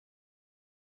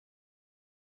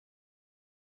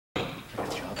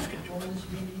this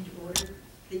meeting to order.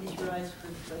 Please rise for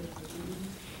the pledge of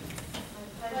allegiance.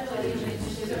 I pledge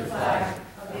allegiance to the flag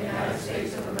of the United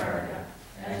States of America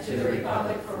and to the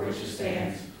republic for which it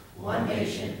stands, one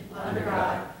nation, under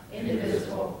God,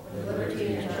 indivisible, with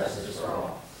liberty and justice for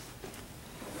all.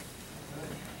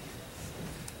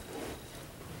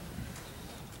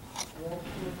 Roll call,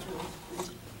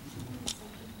 please.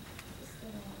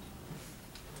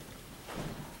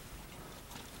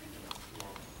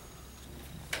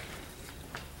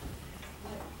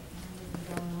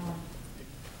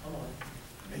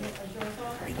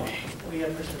 We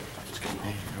have Mr.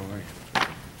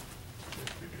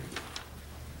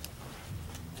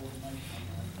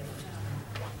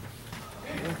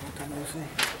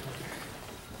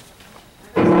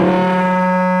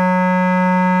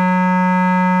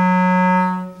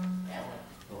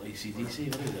 ACDC,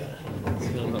 what is that?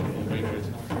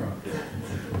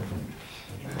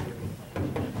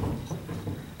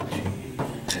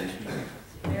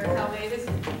 Mayor Calvadas?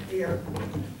 Here.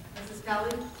 Mrs.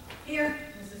 Kelly? Here.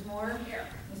 Mrs. Moore? Here.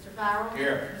 Mr. Farrell?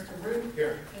 Here. Mr. Root?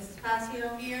 Here. Mrs.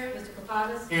 Passio? Here. Mr.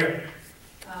 Kapadas? Here.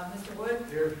 Mr. Wood?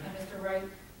 Here. And Mr. Wright?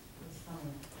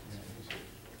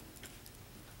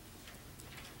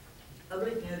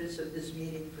 Public notice of this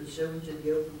meeting pursuant to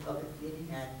the Open Public Meeting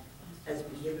Act has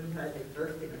been given by the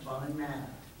clerk in the following manner.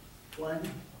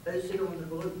 1. Posted on the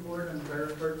bulletin board on the Borough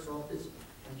Clerk's office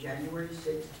on January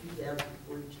 6,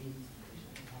 2014.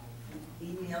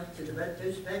 Emailed to the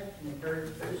retrospect and the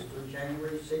current post on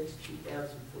January 6,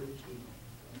 2014.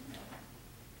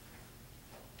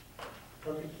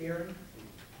 Public hearing.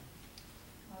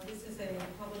 This is a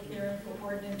public hearing for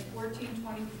ordinance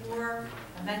 1424,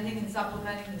 amending and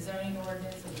supplementing the zoning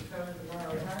ordinance of the Code of the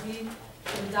Borough of Hermie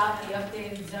to adopt the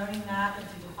updated zoning map and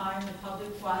to define the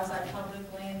public,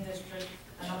 quasi-public land district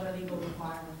and other legal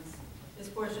requirements. This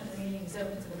portion of the meeting is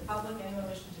open to the public. Anyone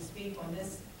wishing to speak on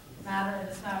this matter and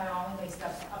this matter only may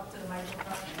step up to the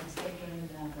microphone and state your name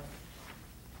and number.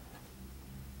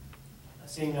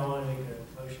 Seeing no one, make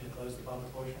a motion to close the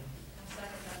public portion. I'll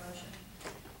second that motion.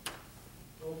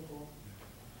 Roll call.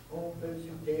 All those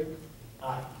in favor?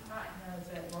 Aye. Aye. No, it's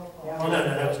a roll call. Oh, no,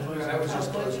 that was closing. That was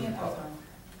just Closing closing. it. Oh, sorry.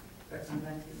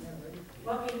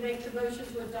 Want me to make the motion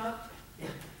to adopt? Yeah.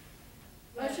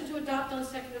 Motion to adopt on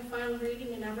second and final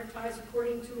reading and advertise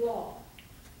according to law.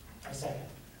 I second.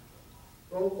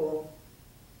 Roll call.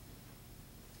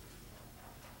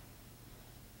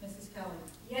 Mrs. Kelly.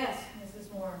 Yes.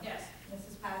 Mrs. Moore. Yes.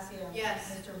 Mrs. Passio.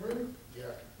 Yes. Mr. Root.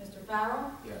 Yes. Mr.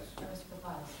 Farrell. Yes. And Mr.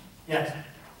 Kapadas. Yes.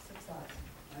 6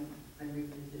 ayes. I move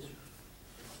that this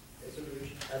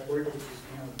resolution, ordinance is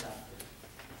now adopted.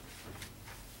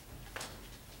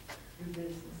 New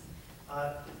business.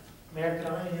 Mayor,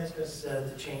 could I ask us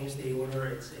to change the order?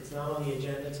 It's not on the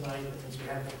agenda tonight, but since we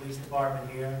have the police department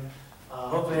here,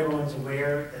 hopefully everyone's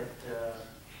aware that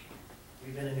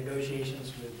we've been in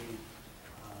negotiations with the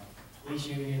police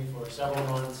union for several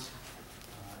months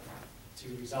to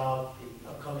resolve the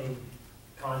upcoming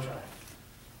contract.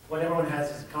 What everyone has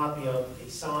is a copy of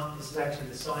this is actually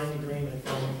the signed agreement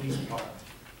from the police department.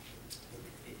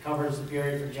 It covers the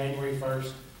period from January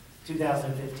 1st,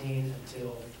 2015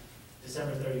 until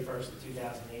December 31st of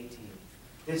 2018.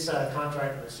 This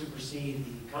contract will supersede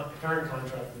the current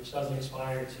contract, which doesn't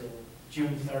expire until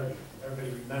June 30th.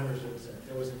 Everybody remembers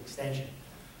there was an extension.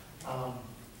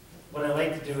 What I'd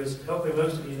like to do is, hopefully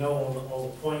most of you know all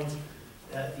the points.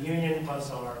 The union plus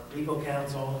our legal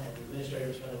counsel and the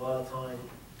administrator spent a lot of time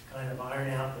kind of iron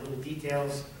out the little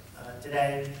details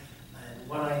today. And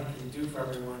what I can do for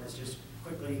everyone is just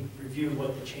quickly review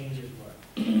what the changes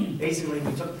were. Basically,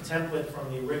 we took the template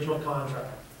from the original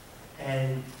contract,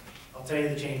 and I'll tell you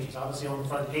the changes. Obviously, on the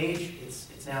front page, it's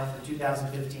now from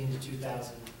 2015 to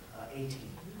 2018,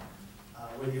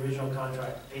 where the original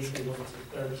contract basically went to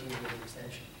 13 with an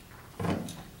extension.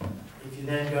 If you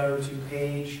then go to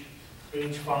page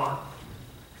 5,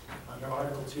 under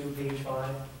Article 2, page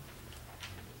 5.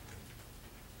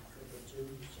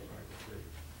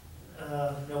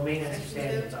 No, maintenance of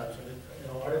standards,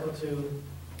 Article 2.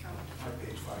 My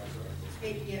page 5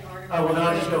 is Oh, well, then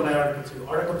I'll just go by Article 2.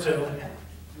 Article 2,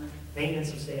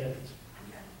 maintenance of standards.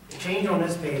 The change on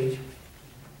this page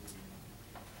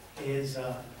is,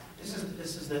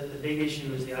 this is the big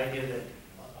issue, is the idea that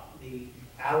the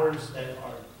hours that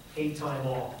are paid time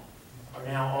off are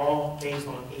now all based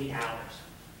on 8 hours.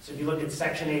 So if you look at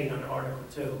Section 8 under Article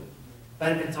 2,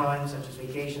 benefit time, such as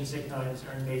vacation, sick time, is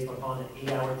earned based upon an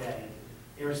 8-hour day,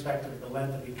 irrespective of the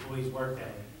length of the employee's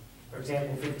workday. For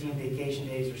example, 15 vacation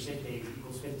days or sick days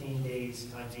equals 15 days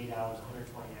times 8 hours,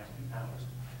 120 hours.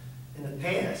 In the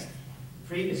past, the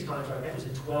previous contract, that was a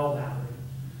 12-hour.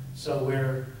 So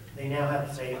where They now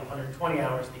have, say, 120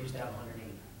 hours, they used to have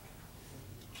 180.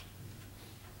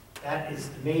 That is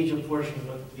the major portion of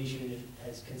what the police unit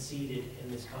has conceded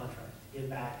in this contract, to give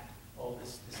back all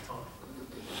this time.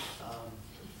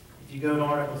 If you go to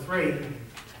Article 3,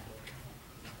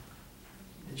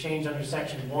 the change under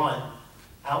Section 1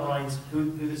 outlines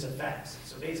who this affects.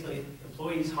 So basically,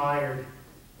 employees hired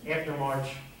after March,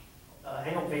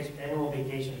 annual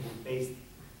vacation is based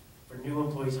for new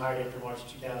employees hired after March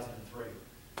 2003.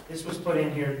 This was put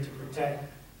in here to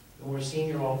protect the more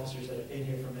senior officers that have been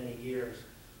here for many years.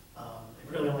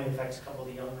 It really only affects a couple of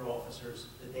the younger officers,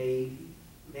 that they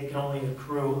can only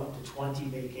accrue up to 20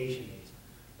 vacation days.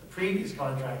 The previous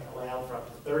contract allowed for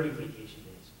up to 30 vacation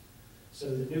days. So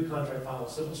the new contract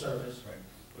follows civil service,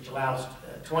 which allows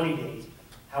 20 days.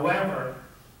 However,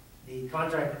 the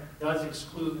contract does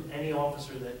exclude any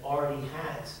officer that already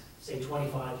has, say,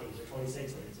 25 days or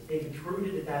 26 days. If they've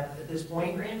accrued it at this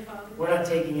point, Grandfather. we're not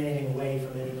taking anything away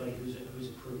from anybody who's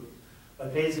accrued.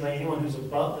 But basically, anyone who's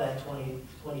above that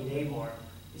 20-day mark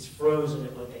is frozen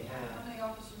at what they How have. many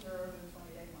officers are over the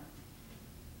 20-day mark?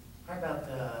 How about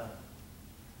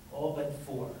all but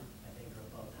 4, I think, are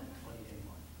above that 20-day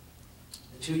mark.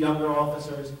 The 2 younger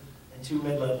officers and 2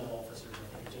 mid-level officers, I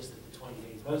think, just at the 20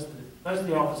 days. Most of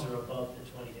the officers are above the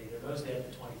 20-day. They're mostly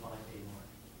at the 25-day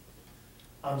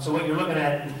mark. So what you're looking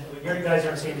at, what you guys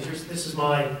aren't seeing is this is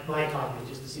my copy,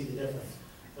 just to see the difference.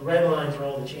 The red lines are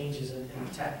all the changes in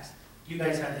the text. You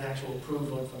guys have the actual approved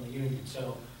one from the union.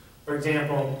 So, for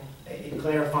example, it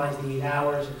clarifies the 8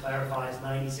 hours, it clarifies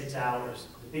 96 hours.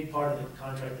 The big part of the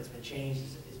contract that's been changed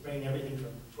is bringing everything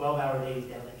from 12-hour days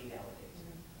down to 8-hour days.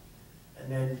 And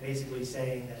then basically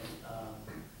saying that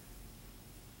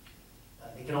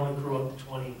they can only accrue up to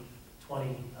 20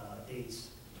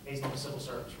 days based on the civil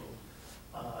service rule,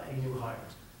 any new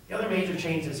hires. The other major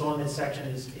change that's on this section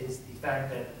is the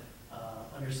fact that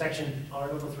under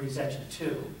Article 3, Section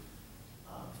 2,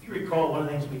 if you recall, one of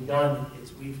the things we've done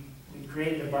is we've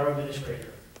created a borough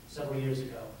administrator several years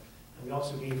ago, and we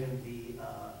also gave him the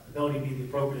ability to be the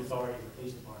appropriate authority of the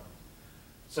police department.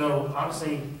 So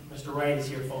obviously, Mr. Wright is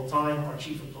here full-time, our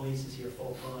chief of police is here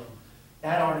full-time.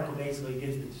 That article basically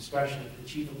gives the discretion to the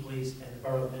chief of police and the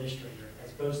borough administrator,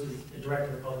 as opposed to the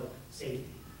director of public safety.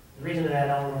 The reason that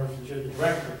Eleanor should the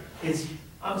director is,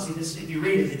 obviously, this, if you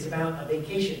read it, it's about a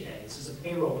vacation day. This is a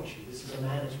payroll issue. This is a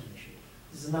management issue.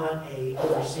 This is not a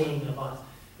overseeing of us.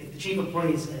 If the chief of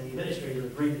police and the administrator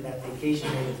agree that that vacation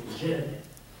day is legitimate.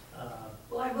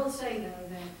 Well, I will say, though,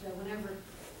 that whenever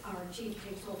our chief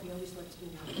takes off, he always lets me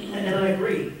know. And I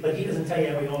agree, but he doesn't tell you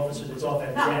every officer that's off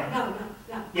every day.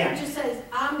 No. Yeah. He just says,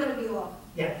 I'm going to be off.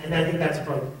 Yeah, and I think that's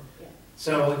appropriate. Yeah.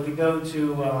 So if we go to,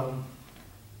 so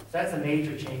that's a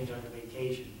major change under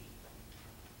vacation.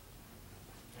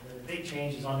 And then the big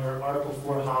change is under Article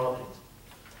 4 holidays.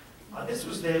 This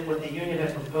was what the union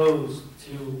had proposed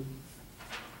to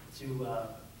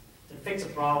fix a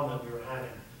problem that we were having.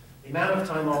 The amount of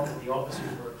time off that the officers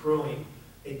were accruing,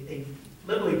 they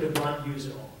literally could not use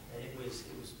it all. And it was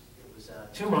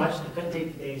too much. They couldn't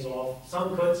take the days off.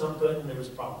 Some could, some couldn't, and there was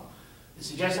a problem. The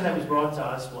suggestion that was brought to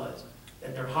us was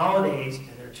that their holidays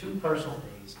and their 2 personal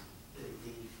days,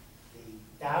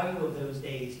 the value of those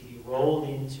days to be rolled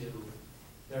into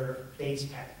their base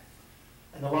pay.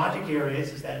 And the logic here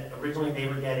is that originally they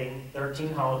were getting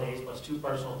 13 holidays plus 2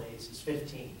 personal days is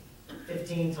 15.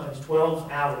 15 times 12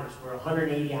 hours were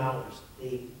 180 hours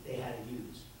they had to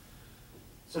use.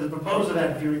 So the proposal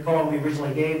that, if you recall, we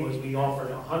originally gave was we offered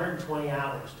 120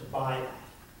 hours to buy that.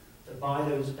 To buy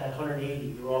that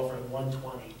 180, we were offering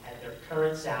 120 at their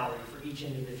current salary for each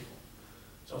individual.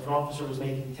 So if an officer was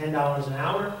making $10 an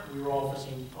hour, we were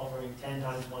offering 10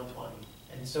 times 120,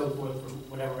 and so forth for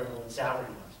whatever everyone's salary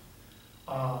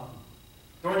was.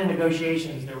 During the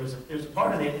negotiations, there's a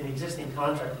part of it in the existing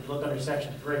contract, if you look under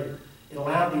Section 3, it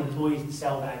allowed the employees to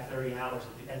sell back 30 hours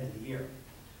at the end of the year.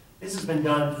 This has been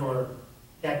done for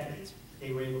decades.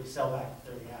 They were able to sell back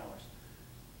 30 hours.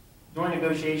 During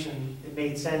negotiation, it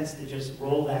made sense to just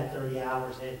roll that 30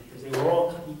 hours in, because they were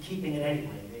all keeping it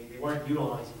anyway. They weren't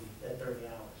utilizing that 30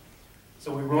 hours.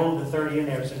 So we rolled the 30 in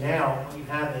there. So now what you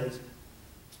have is,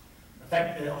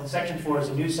 on Section 4 is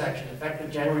a new section,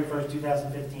 effective January 1st,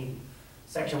 2015.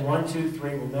 Section 1, 2,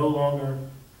 3 will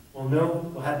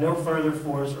have no further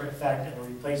force or effect and will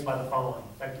be replaced by the following.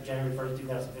 Effective January 1st,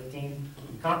 2015,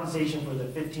 compensation for the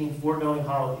 15 foregoing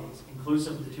holidays,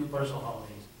 inclusive of the 2 personal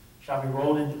holidays, shall be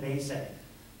rolled into base pay.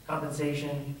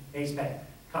 Base pay.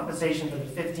 Compensation for the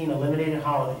 15 eliminated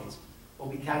holidays will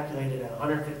be calculated at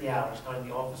 150 hours times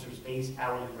the officer's base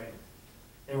hourly rate.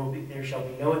 There shall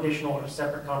be no additional or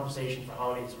separate compensation for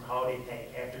holidays or holiday pay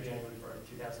after January 1st,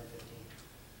 2015.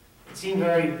 it seemed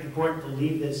very important to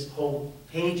leave this whole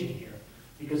page in here,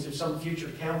 because if some future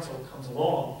council comes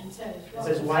along It says. and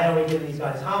says, why are we giving these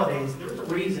guys holidays, there was a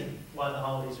reason why the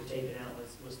holidays are taken out,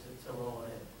 was to roll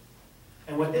it in.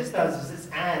 And what this does is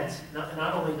this adds,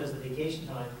 not only does the vacation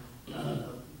time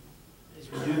is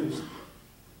reduced,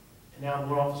 and now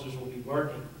more officers will be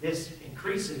working, this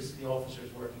increases the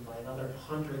officers working by another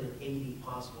 180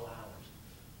 possible hours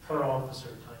per officer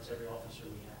times every officer we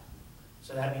have.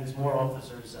 So that means more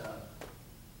officers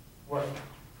work.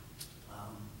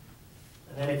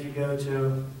 And then if you go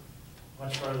to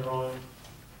much further on,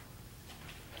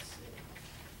 let's see.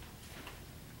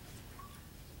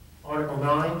 Article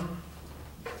 9,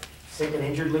 sick and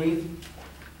injured leave.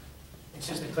 It's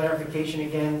just a clarification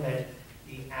again that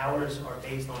the hours are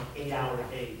based on 8-hour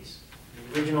days.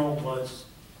 The original was,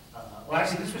 well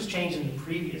actually this was changed in the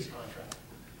previous contract,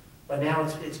 but now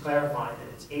it's clarified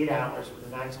that it's 8 hours with a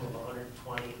maximum of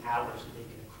 120 hours that they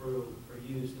can accrue or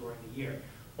use during the year.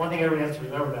 One thing everyone has to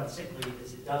remember about sick leave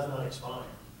is it does not expire.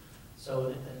 So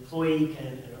an employee can,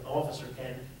 an officer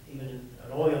can, even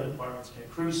in all the other departments, can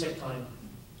accrue sick time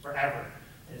forever.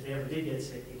 And if they ever did get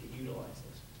sick, they could utilize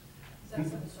this. Is that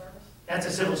civil service? That's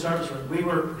a civil service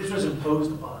right. This was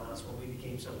imposed upon us when we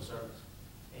became civil service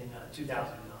in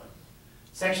 2009.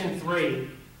 Section 3,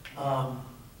 the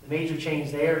major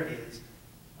change there is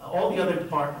all the other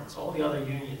departments, all the other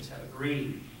unions have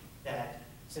agreed that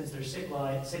since their sick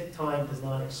time does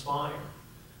not expire,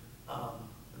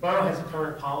 the borough has a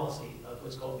current policy of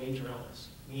what's called major illness,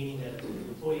 meaning that if an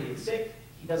employee gets sick,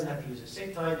 he doesn't have to use his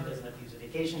sick time, he doesn't have to use a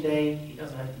vacation day, he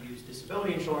doesn't have to use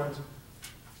disability insurance.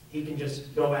 He can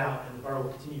just go out and the borough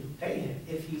will continue to pay him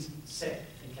if he's sick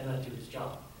and cannot do his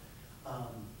job.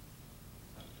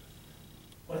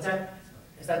 What's that?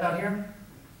 Is that not here?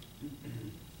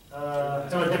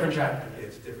 It's on a different chapter. Yeah,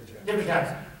 it's a different chapter. Different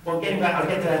chapter. Well, getting back, I'll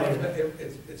get to that later.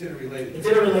 It's interrelated. It's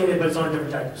interrelated, but it's on a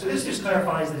different chapter. So this just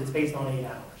clarifies that it's based on 8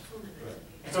 hours.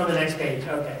 It's on the next page,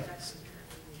 okay.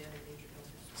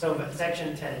 So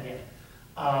section 10,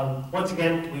 yeah. Once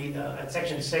again, we at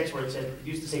section 6, where it said, it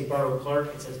used to say borough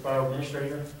clerk, it says borough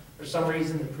administrator. For some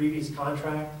reason, the previous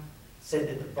contract said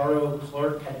that the borough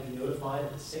clerk had to be notified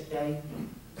of a sick day.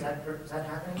 Is that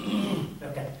happening?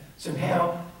 Okay. So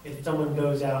now, if someone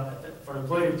goes out, for an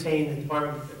employee to obtain the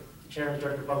department, the chairman,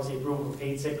 director, public safety approval for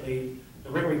paid sick leave, the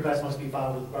written request must be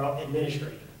filed with borough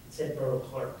administrator. It said borough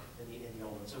clerk in the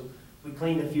old one. So we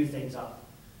cleaned a few things up.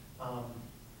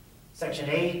 Section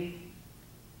 8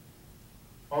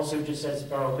 also just says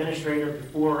borough administrator.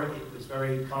 Before, it was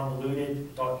very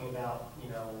convoluted, talking about,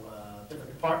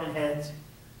 different department heads.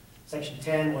 Section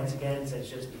 10, once again, says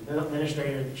just the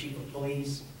administrator and the chief of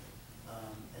police.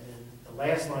 And then the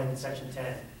last line in section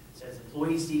 10 says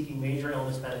employees seeking major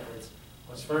illness benefits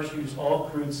must first use all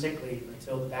accrued sick leave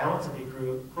until the balance of the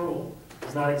accrual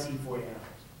does not exceed 40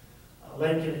 hours.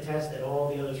 Len can attest that all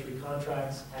the other 3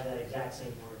 contracts have that exact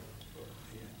same word.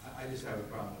 Yeah, I just have a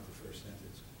problem with the first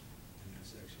sentence in that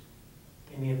section.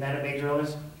 In the event of major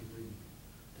illness, Keep reading.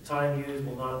 the time used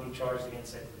will not be charged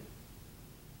against sick leave.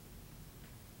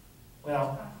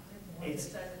 Well, it's,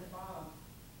 That's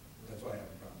why I have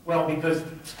a problem. well, because,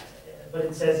 but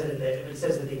it says that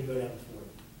they can go down to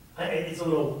 40. It's a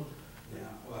little, Yeah,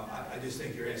 well, I just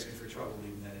think you're asking for trouble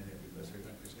leaving that in there because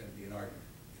there's going to be an argument.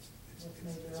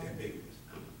 It's ambiguous.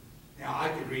 Now, I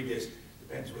could read this,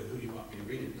 depends with who you want me to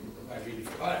read it. If I read it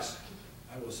for us,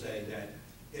 I will say that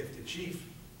if the chief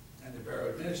and the borough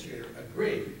administrator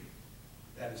agree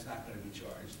that it's not going to be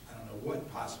charged, I don't know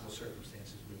what possible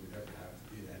circumstances we would ever have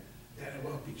to do that, then it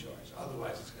won't be charged.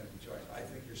 Otherwise, it's going to be charged. I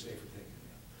think you're safer taking it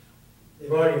out.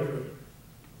 they've already approved it.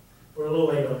 We're a little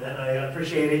late on that, and I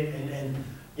appreciate it, and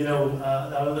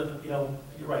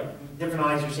you're right. Different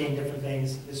eyes are seeing different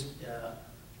things.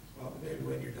 Well, maybe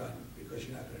when you're done, because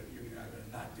you're not going to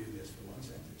not do this for one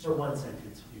sentence. For one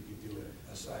sentence. You could do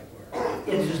a sidebar.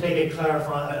 Yeah, to just make a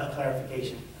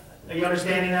clarification. Are you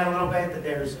understanding that a little bit, that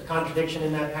there's a contradiction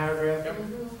in that paragraph?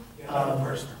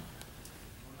 Personal.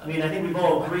 I mean, I think we've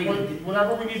all agreed.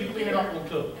 Whenever we need to clean it up, we'll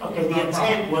do. Okay, the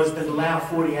intent was to allow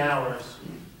 40 hours.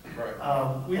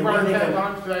 Right. We and run one thing 10 that-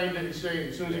 times today, didn't say,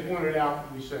 as soon as he pointed it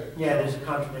out, we say. Yeah, there's a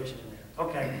contradiction in there.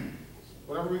 Okay.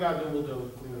 Whatever we gotta do, we'll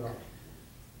do, clean it up.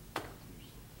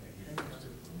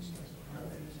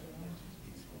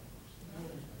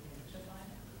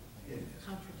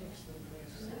 Contradicts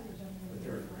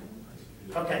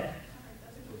Okay.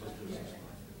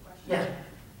 Yeah.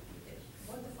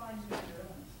 What defines major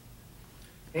illness?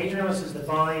 Major illness is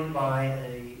defined by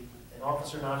an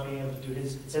officer not being able to do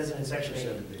his, it says it in section 8,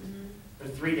 7 days. for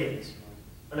 3 days.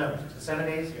 Oh, no, 7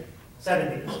 days?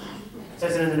 7 days. It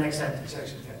says it in the next sentence.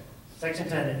 Section 10. Section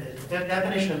 10, the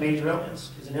definition of major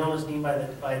illness is an illness deemed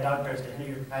by a doctor as to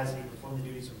hinder your capacity to perform the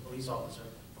duties of a police officer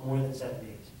for more than 7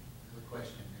 days. Good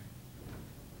question.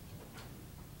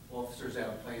 Officers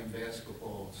out playing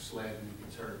basketball, sled, and he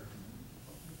gets hurt.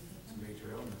 It's a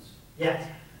major illness. Yes,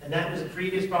 and that was a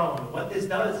previous problem. And what this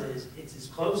does is, it's as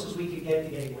close as we could get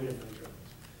to getting rid of major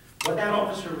illness. What that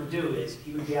officer would do is,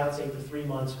 he would be out, say, for 3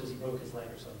 months because he broke his leg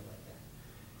or something like that.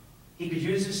 He could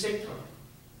use his sick time.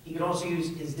 He could also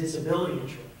use his disability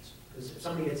insurance, because if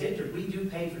somebody gets injured, we do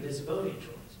pay for disability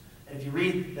insurance. And if you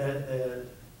read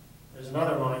there's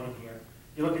another line in here.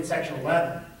 If you look at section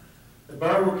 11, the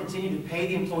borough will continue to pay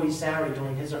the employee's salary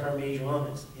during his or her major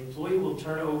illness. The employee will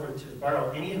turn over to the borough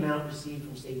any amount received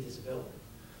from state disability.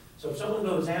 So if someone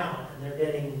goes out and they're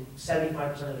getting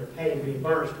 75% of their pay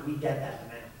reimbursed, we get that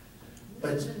amount.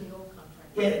 But This it's, is in the old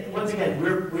contract. yeah, once again,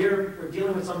 we're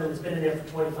dealing with something that's been in there for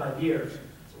 25 years.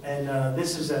 And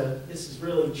this is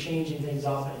really changing things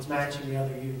up, and it's matching the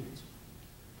other unions.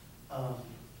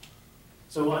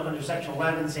 So under section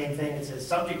 11, same thing, it says,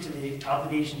 subject to the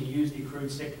obligation to use the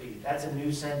accrued sick leave. That's a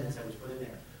new sentence that was put in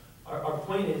there. Our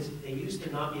point is, they used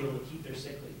to not be able to keep their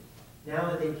sick leave.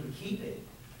 Now that they can keep it,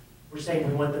 we're saying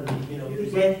we want them to,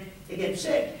 they get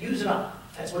sick, use it up.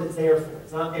 That's what it's there for.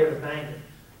 It's not there to bank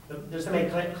it. Just to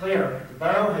make clear, the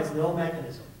borough has no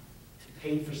mechanism to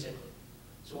pay for sick leave.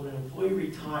 So when an employee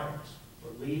retires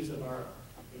or leaves the borough,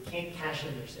 they can't cash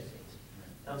in their sick days.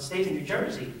 Now, the state of New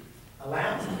Jersey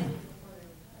allows them.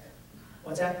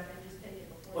 What's that?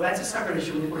 Well, that's a separate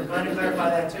issue. We're trying to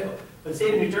clarify that too. But the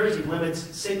state of New Jersey limits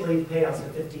sick leave payouts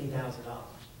at $15,000.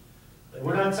 But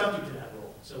we're not subject to that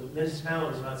rule. So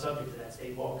municipalities are not subject to that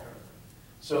state law currently.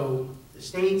 So the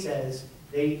state says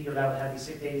you're allowed to have these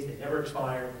sick days. They never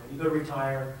expire. When you go to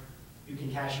retire, you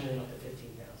can cash them in up to $15,000.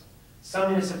 Some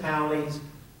municipalities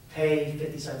pay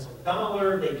 50 cents on the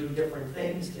dollar. They do different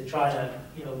things to try to,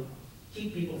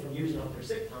 keep people from using up their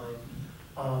sick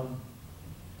time.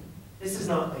 This is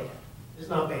not bad. This is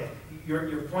not bad.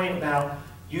 Your point about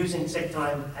using sick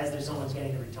time as though someone's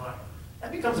getting to retire,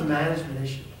 that becomes a management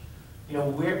issue.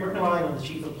 We're relying on the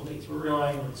chief of police. We're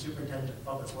relying on the superintendent of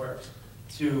public works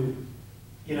to,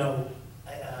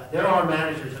 there are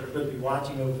managers that are going to be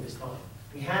watching over this time.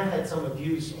 We have had some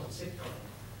abuse on sick time.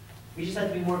 We just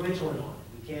have to be more vigilant on it.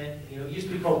 We can't, it used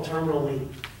to be called terminal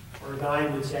leave, where a guy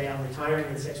would say, I'm retiring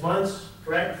in 6 months,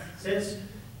 correct, sis?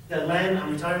 Len,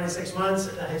 I'm retiring in 6 months,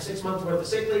 I have 6 months worth of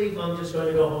sick leave, I'm just going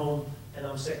to go home and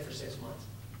I'm sick for 6 months.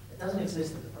 It doesn't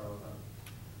exist in the borough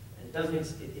government.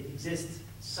 And it exists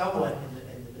somewhat in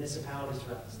the municipalities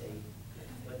throughout the state,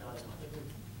 but not as much.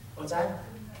 What's that?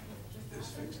 It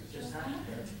Just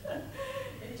happened.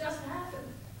 It just happened.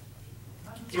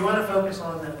 Do you want to focus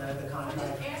on the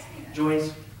contract?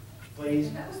 Joyce,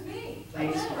 please. That was me.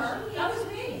 Please. That was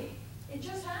me. It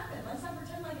just happened. Let's not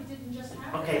pretend like it didn't just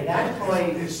happen. Okay, that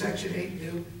employee, Is Section 8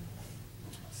 new?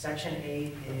 Section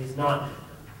 8 is not.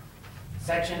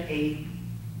 Section 8,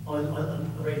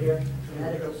 right here.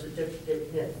 Medical certificate,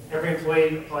 yeah. Every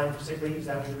employee applying for sick leave, is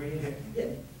that what you're reading?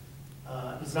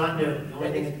 Yeah. It's not new. The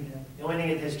only thing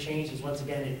it has changed is, once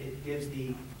again, it gives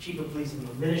the chief of police and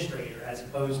the administrator, as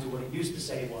opposed to what it used to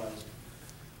say was,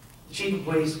 the chief of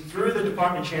police, through the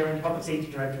department chairman, public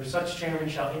safety director, such chairman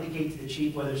shall indicate to the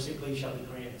chief whether sick leave shall be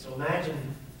granted. So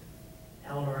imagine,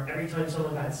 Eleanor, every time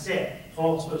someone got sick,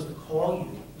 Paul's supposed to call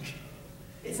you.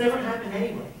 It's never happened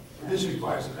anyway. This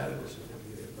requires a medical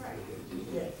certificate. Right.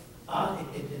 Yeah.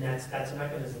 And that's a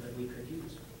mechanism that we could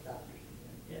use.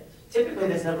 Yeah. Typically,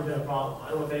 that's never been a problem. I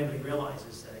don't know if anybody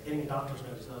realizes that getting a doctor's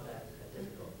note is not that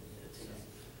difficult.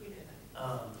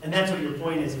 And that's what your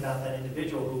point is about that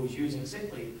individual who was using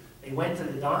sick leave. They went to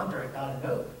the doctor and got a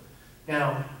note.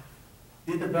 Now,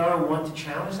 did the borough want to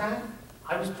challenge that?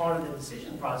 I was part of the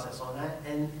decision process on that,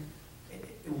 and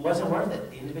it wasn't worth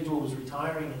it. The individual was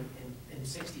retiring in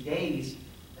 60 days,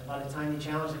 and by the time he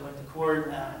challenged it, went to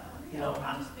court, I'm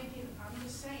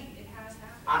just saying, it has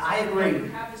happened. I agree. We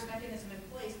have this mechanism in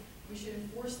place, we should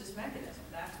enforce this mechanism,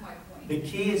 that's my point. The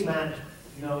key is management.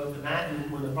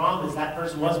 When the problem is that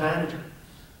person was manager,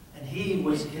 and he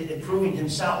was improving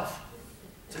himself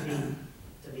to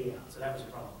be out, so that was a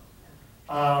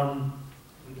problem.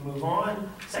 We can move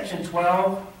on. Section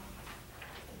 12,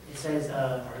 it says,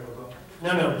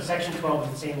 section 12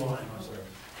 is the same line.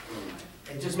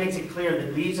 It just makes it clear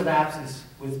that leaves of absence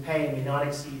with pay may not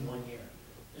exceed 1 year.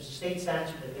 There's a state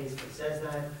statute that basically says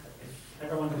that. If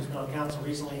everyone who's been on council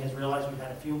recently has realized we've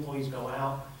had a few employees go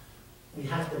out, we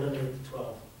have to limit it to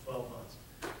 12 months.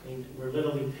 I mean, we're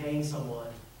literally paying someone,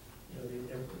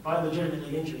 they're probably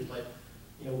legitimately injured, but,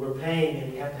 we're paying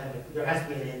and we have to have there has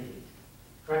to be an end date.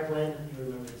 Correct, Len? You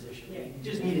remember this issue. Yeah. You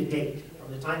just need a date from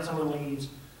from the time someone leaves,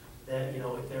 that, you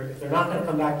know, if they're not gonna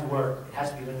come back to work, it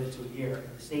has to be limited to a year,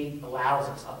 and the state allows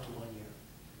us up to 1 year.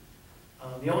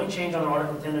 The only change on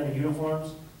Article 10 under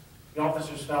uniforms, the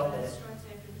officers felt That that starts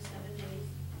after the 7 days.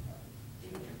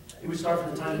 it would start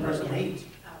from the time the person leaves.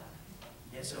 Oh,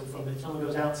 Yeah, so from if someone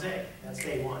goes out sick, that's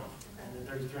day one, and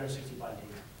then 365 days.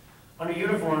 Under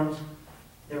uniforms,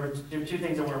 there were two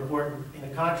things that were important. In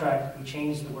the contract, we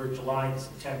changed the word July to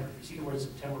September. You see the word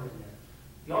September in there.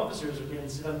 The officers are given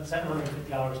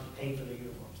 $750 to pay for their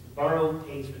uniforms. The borough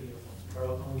pays for the uniforms. The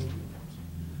borough owns the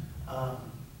uniforms.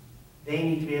 They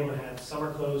need to be able to have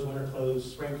summer clothes, winter clothes,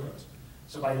 spring clothes.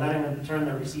 So by letting them turn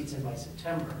their receipts in by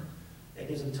September, that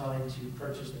gives them time to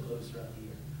purchase the clothes throughout the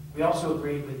year. We also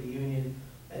agreed with the union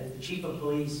that if the chief of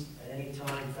police at any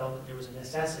time felt that there was a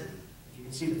necessity, if you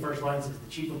can see the first line says the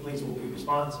chief of police will be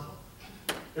responsible.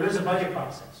 There is a budget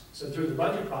process. So through the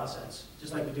budget process,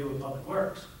 just like we do with Public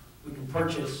Works, we can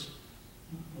purchase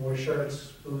more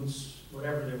shirts, boots,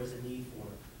 whatever there was a need for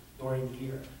during the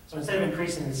year. So instead of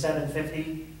increasing the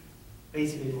 $750,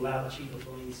 basically to allow the chief of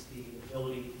police the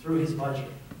ability, through his budget,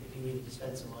 if he needed to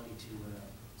spend some money to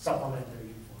supplement their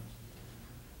uniforms.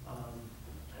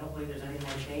 I don't believe there's any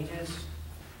more changes.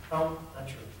 Oh, not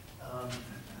true.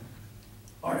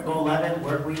 Article 11,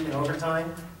 work week and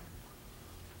overtime.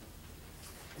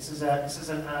 This has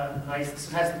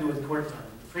to do with court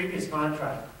time. The previous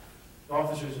contract, the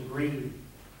officers agreed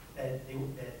that they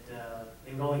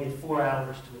would only get 4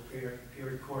 hours to appear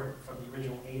in court from the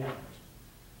original 8 hours.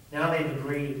 Now they've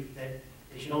agreed that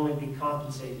they should only be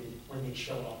compensated when they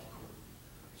show up to court.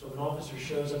 So if an officer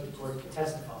shows up to court to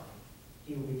testify,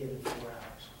 he will be given 4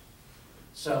 hours.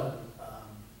 So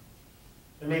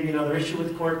there may be another issue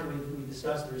with court that we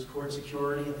discussed. There's court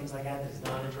security and things like that that's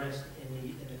not addressed in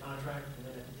the contract. We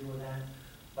might have to deal with that.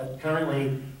 But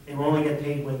currently, they will only get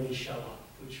paid when they show up,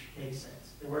 which makes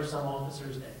sense. There were some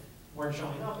officers that weren't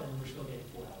showing up and were still getting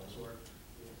 4 hours, or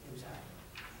it was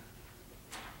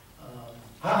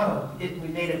happening. We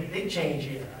made a big change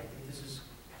here. I think this is,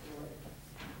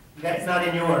 it's not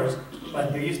in yours,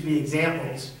 but there used to be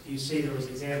examples. You see there was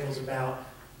examples about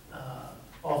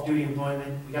off-duty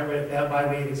employment. We got rid of that by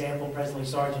way of example. Presently,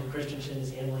 Sergeant Christensen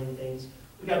is handling things.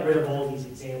 We got rid of all these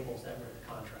examples that were in the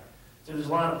contract. So there's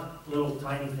a lot of little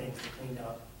tiny things that cleaned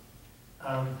up.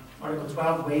 Article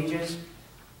 12, wages.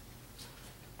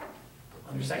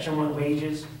 Under Section 1,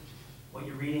 wages, what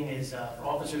you're reading is for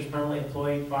officers permanently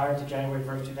employed prior to January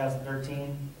 1st,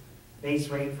 2013, base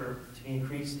rate to be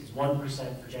increased is 1%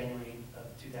 for January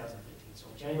of 2015. So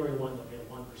January 1, they'll get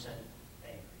a 1%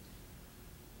 pay increase.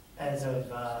 As of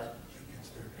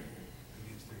Against their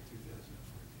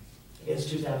 2014. against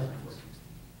 2014.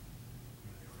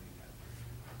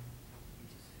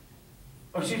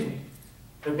 Oh, excuse me.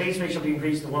 The base rate shall be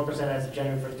increased to 1% as of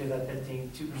January 1st,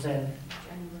 2015, 2%,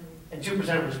 and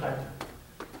 2% respectively.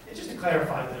 And just to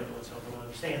clarify that everyone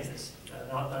understands this,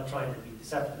 not trying to be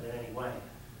deceptive in any way.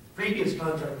 Previous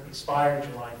contract expired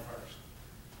July 1st.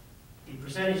 The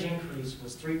percentage increase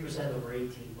was 3% over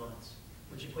 18 months,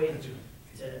 which equated to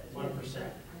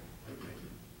 1%.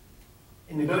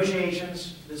 In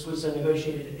negotiations, this was a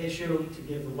negotiated issue to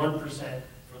give the 1%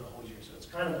 for the whole year. So it's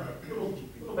kind of a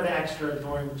little bit extra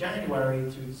during January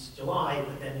through July,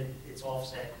 but then it's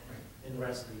offset in the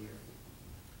rest of the year.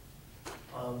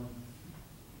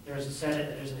 There's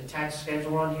an attached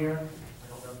schedule on here. I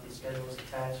don't know if the schedule is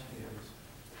attached.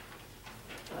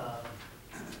 If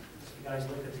you guys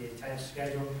look at the attached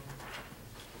schedule,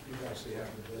 You actually have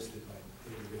them listed by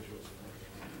individuals.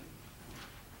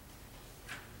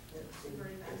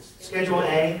 Schedule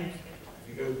A. If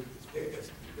you go,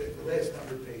 the last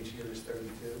numbered page here is 32,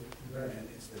 and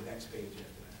it's the next page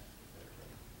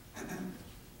after that.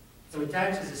 So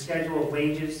attached is a schedule of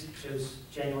wages, shows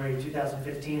January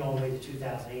 2015 all the way to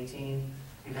 2018.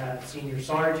 You have senior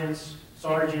sergeants,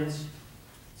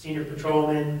 senior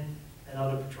patrolmen, and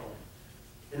other patrolmen.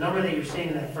 The number that you're seeing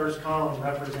in that first column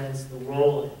represents the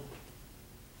roll-in.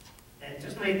 And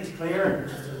just to make this clear, and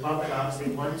to the public,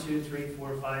 obviously, 1, 2, 3,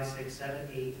 4, 5, 6, 7,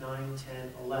 8, 9,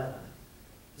 10, 11.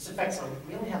 This affects,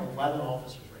 we only have 11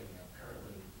 officers right now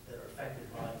currently that are affected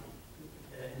by,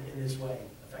 in this way,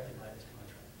 affected by this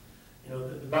contract. You know,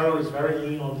 the borough is very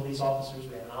lean on police officers.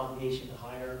 We have an obligation to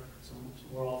hire some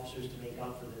more officers to make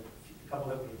up for the couple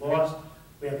that we've lost.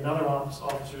 We have another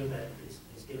officer that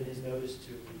is given his notice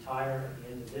to retire at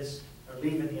the end of this, or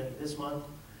leave at the end of this month.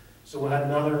 So we'll have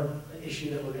another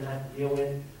issue that we're going to have to deal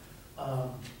with.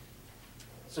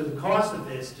 So the cost of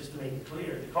this, just to make it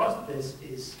clear, the cost of this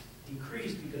is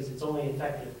decreased because it's only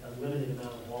affected a limited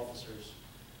amount of officers.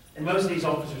 And most of these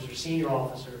officers are senior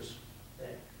officers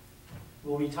that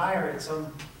will retire at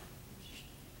some,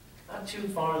 not too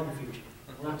far in the future.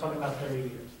 We're not talking about 30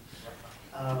 years.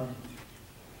 Some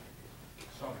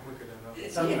quicker than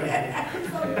others. Something like that.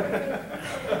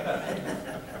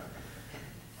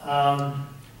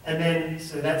 And then,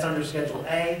 so that's under Schedule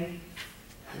A.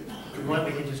 If we want,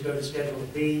 we can just go to Schedule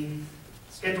B.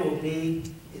 Schedule B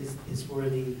is for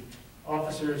the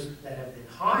officers that have been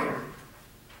hired,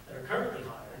 that are currently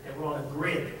hired, that were on a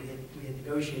grid that we had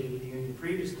negotiated with the union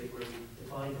previously, where we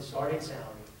defined the starting salary.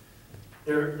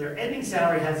 Their ending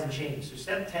salary hasn't changed, so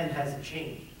Step 10 hasn't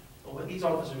changed. But what these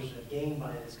officers have gained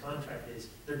by this contract is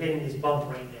they're getting this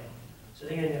bump right now. So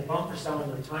they're getting a bump for selling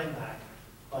their time back,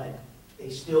 but they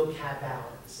still cap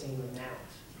out at the same amount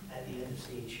at the end of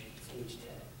stage 10.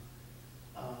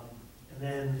 And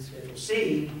then Schedule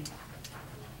C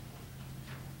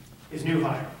is new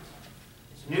hires.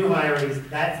 So new hires,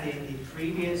 that's the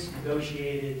previous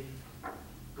negotiated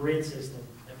grid system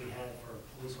that we had for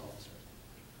police officers,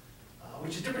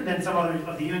 which is different than some other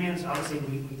of the unions. Obviously,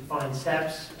 we define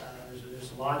steps.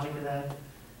 There's a logic in that.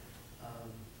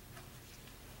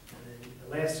 And then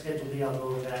the last Schedule D, I'll go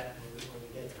over that when we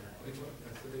get to that. That's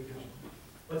the vacation.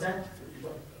 What's that?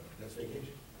 That's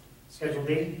vacation. Schedule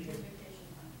D? That's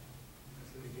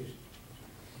the vacation.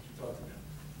 What you talked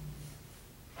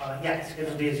about. Yeah,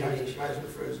 Schedule D is vacation. Guys were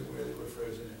frozen where they were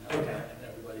frozen, and Okay. and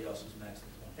everybody else is maxed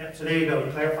at 20. Yep, so there you go.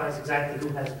 It clarifies exactly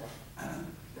who has what.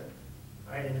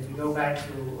 All right, and if we go back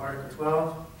to Article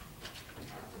 12,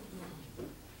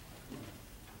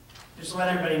 just to let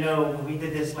everybody know, when we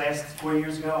did this last 4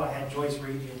 years ago, I had Joyce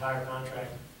read the entire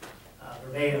contract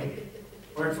verbatim,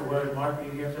 word for word. Mark, were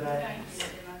you here for that?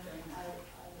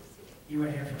 You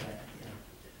were here for that,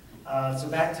 yeah. So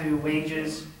back to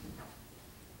wages.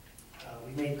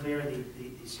 We made clear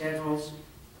the schedules.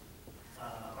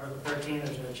 Article 13,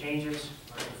 there's no changes.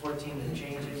 Article 14, no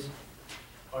changes.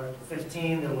 Article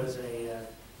 15, there was a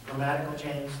grammatical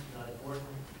change, not important.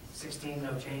 16,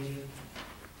 no changes.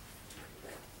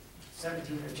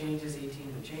 17, no changes.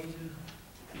 18, no changes.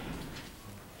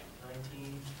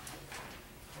 19,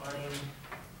 20,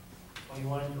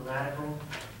 21, grammatical.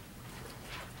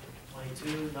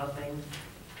 22, nothing.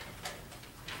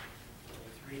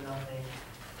 23, nothing.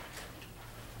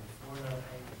 24,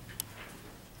 nothing.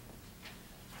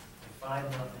 25,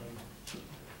 nothing.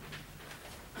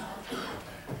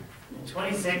 And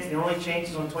 26, the only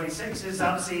changes on 26 is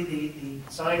obviously the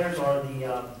signers are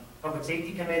the Public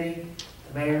Safety Committee,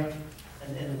 the mayor,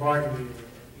 and the bargaining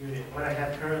unit. What I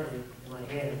have currently in my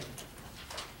hand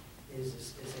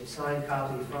is a signed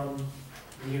copy from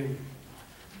the union.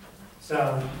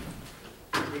 So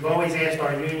we've always asked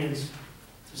our unions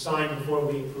to sign before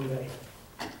we approve anything.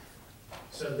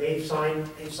 So they've signed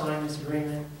this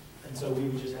agreement, and so we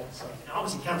would just have to sign it. And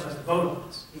obviously, council has to vote on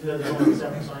this, even though there's only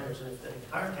 7 signers, and if the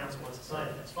entire council wants to sign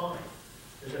it, that's fine.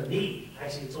 There's no need.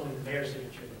 Actually, it's only the mayor's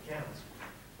signature that counts.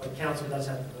 But council does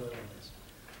have to vote on this.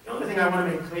 The only thing I want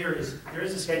to make clear is, there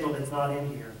is a schedule that's not in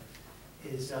here,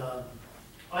 is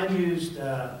unused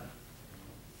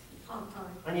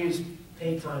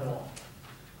paid time off.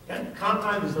 Okay? Comp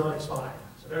time does not expire.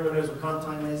 So everyone knows what comp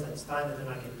time is. That's time that they're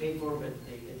not getting paid for, but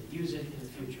they get to use it in the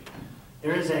future.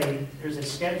 There's a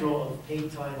schedule of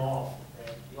paid time off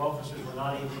that the officers were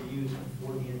not able to use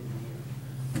before the end of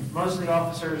the year. Most of the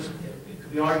officers, it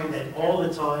could be argued that all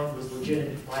the time was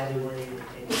legitimate why they weren't able to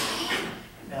take it.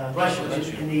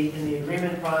 In the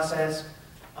agreement process,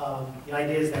 the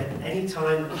idea is that any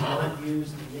time that was not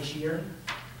used in this year,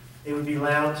 they would be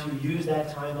allowed to use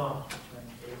that time off.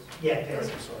 Yeah,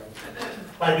 pass, I'm sorry.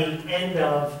 By the end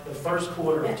of the first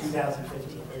quarter of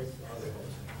 2015.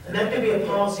 And that could be a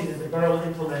policy that the borough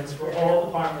implements for all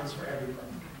departments, for everybody.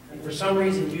 And for some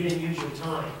reason you didn't use your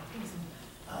time,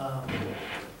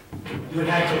 you would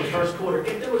have to the first quarter.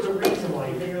 If there was a reason why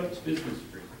you didn't. It's business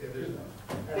free.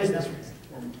 Business reason.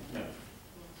 No.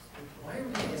 Why are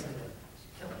we asking that?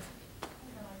 Kill it.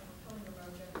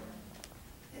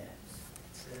 Yeah.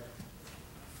 It's,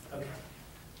 okay.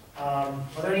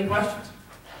 Are there any questions?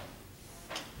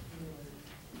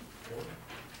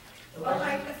 Well,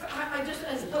 I just,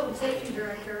 as a public safety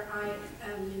director, I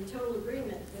am in total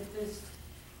agreement with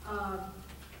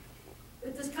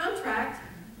this contract.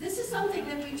 This is something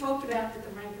that we talked about with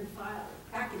the rank and file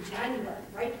back in January,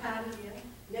 right, Patty?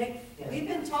 Nick? Yes. We've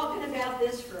been talking about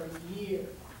this for a year.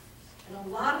 And a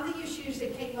lot of the issues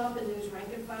that came up in those rank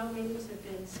and file meetings have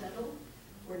been settled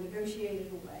or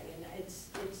negotiated away. And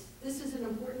this is an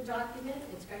important document.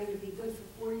 It's going to be good for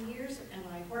 4 years, and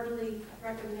I heartily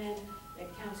recommend that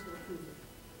council approve it.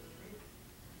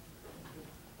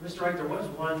 Mr. Wright, there was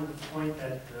one point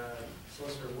that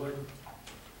Solicitor Wood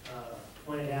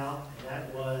pointed out, and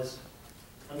that was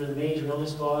under the major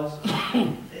illness clause.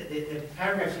 The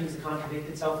paragraph seems to contradict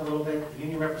itself a little bit. The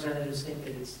union representatives think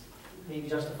that it's maybe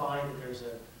justified, that there's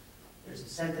a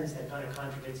sentence that kind of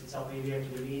contradicts itself maybe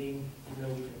after the meeting, even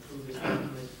though we can approve this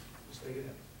document. Just take it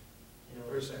in. You know,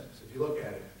 First sentence, if you look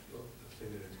at it, you'll see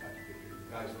that it's contradictory.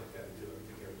 The guys looked at it, do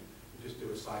everything here. We just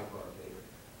do a sidebar later.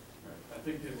 Right. I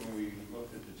think that when we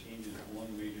looked at the changes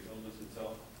on major illness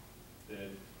itself,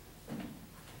 that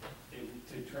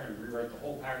to try and rewrite the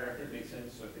whole paragraph, it makes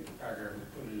sense, so I think the paragraph we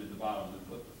put it at the bottom and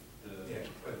put the. Yeah,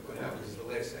 but what happens is the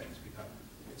last sentence become,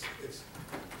 it's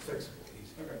flexible,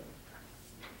 easy. Okay.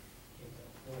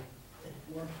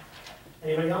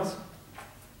 Anybody else?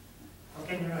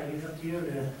 Okay, all right, it's up to you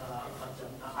to,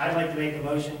 I'd like to make a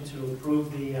motion to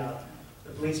approve the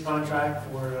police contract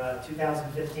for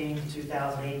 2015 to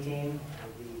 2018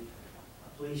 for the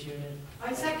police unit.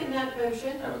 I second that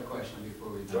motion. I have a question before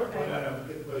we do. No,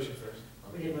 get the motion first.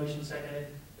 We did motion seconded?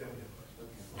 Then we have a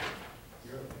question. Okay.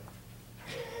 You're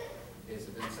okay. Has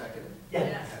it been seconded?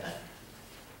 Yeah.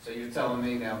 So you're telling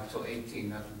me now until 18,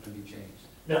 nothing can be changed?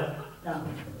 No. No.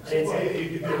 It's- Well,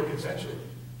 you can do it consensually.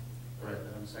 Right,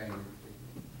 but I'm saying,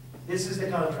 This is the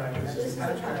contract. This is the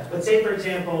contract. But say, for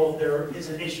example, there is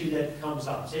an issue that comes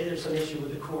up. Say there's some issue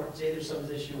with the court. Say there's some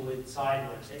issue with side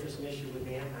work. Say there's some issue with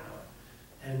manpower.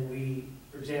 And we,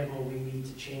 for example, we need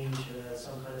to change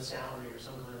some kind of salary or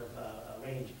some kind of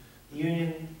range. The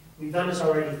union, we've done this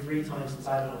already 3 times since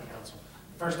I've been on council.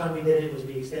 The first time we did it was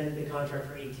we extended the contract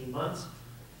for 18 months.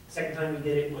 The second time we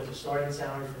did it was a starting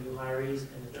salary for new hirees.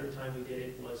 And the third time we did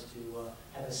it was to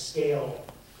have a scale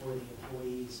for the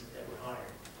employees that were hired.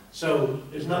 So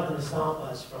there's nothing to stop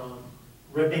us from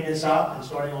ripping this up and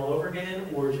starting all over again,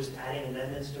 or just adding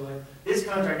amendments to it. This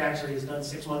contract actually is done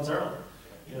 6 months early.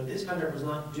 You know, this contract was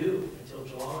not due until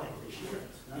July this year.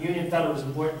 The union felt it was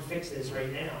important to fix this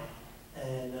right now,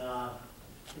 and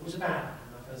it was a battle.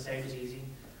 I'm not going to say it was easy.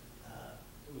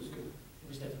 It was good. It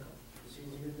was difficult, It's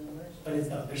easier than the rest. but it's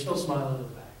done. They're still smiling in the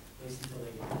back, at least until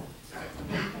they get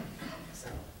it. So,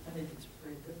 I think it's a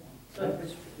pretty good one. So it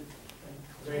was, is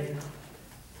there anything?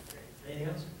 Anything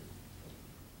else?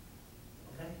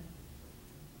 Okay.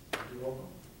 Do roll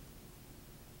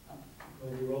call?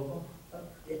 Want to do roll call?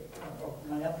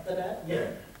 am I up to that? Yeah.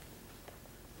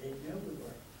 Didn't know we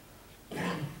were.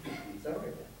 Sorry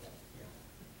about that.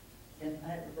 Can I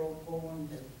have a roll call on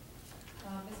the,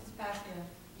 Mrs. Passia?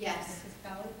 Yes. Mrs.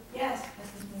 Kelly? Yes.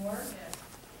 Mrs. Moore? Yes.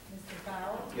 Mr.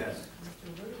 Farrell? yes.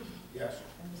 Mr. Root? Yes.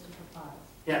 And Mr. Kapaz?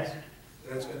 Yes.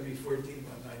 That's gonna be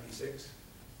 14,196.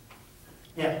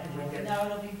 Yeah. we can- No,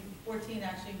 it'll be 14,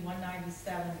 actually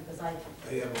 197, because I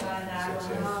Oh, yeah, well, got an hour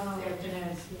six, yeah. on the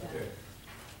afternoon. Okay.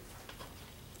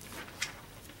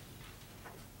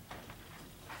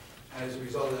 As a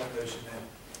result of that motion, then,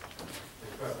 the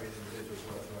appropriate individuals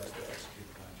are authorized to execute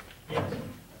the contract. Yes.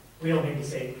 We don't need to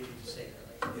say it, we can just say it,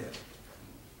 right? Yes.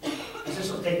 Because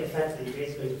this will take effect the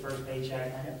basically the first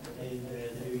paycheck in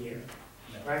the new year.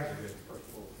 Right. Very good.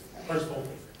 First full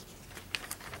pay.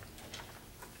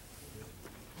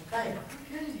 Okay.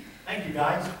 Thank you,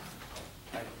 guys.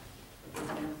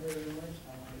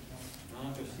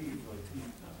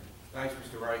 Thanks,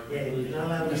 Mr. Wright. Yeah, you're not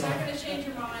allowed You're to. not gonna change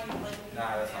your mind, like.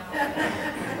 Nah, that's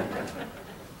not.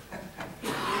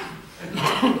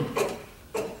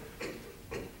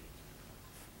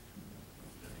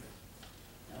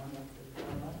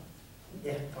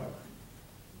 Yeah, all right.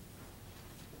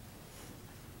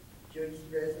 Joyce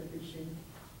resolution,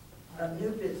 new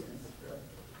business.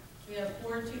 We have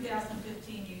 4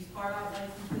 2015 used car lot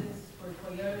licenses for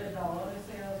Toyota, Bell Auto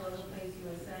Sales, Auto Place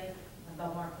USA, and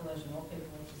Belmar Collision, all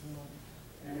paperwork is in order.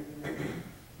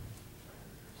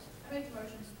 I make the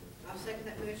motions. I'll second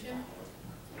that motion.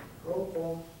 Roll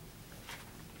call.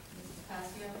 Mrs.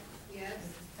 Passia? Yes.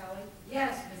 Mrs. Kelly?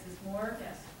 Yes. Mrs. Moore?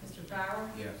 Yes. Mr. Farrell?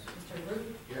 Yes. Mr.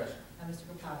 Root? Yes. And Mr.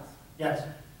 Kapaz? Yes.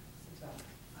 6-0.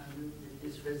 I move that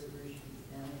this resolution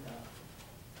be now adopted.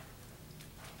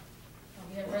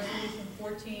 We have resolution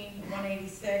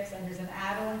 14-186, and there's an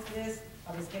add-on to this.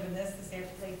 I was given this late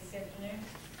this afternoon.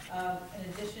 In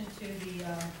addition to the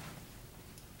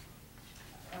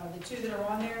 2 that are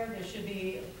on there, there should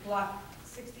be block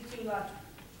 62, lot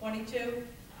 22,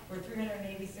 for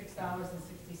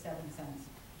 $386.67.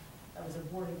 That was a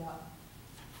boarding up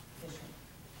issue.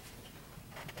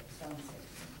 So,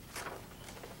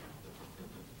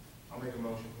 I'll make a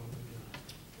motion.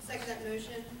 Second that motion.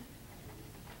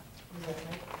 is that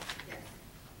right? Yes.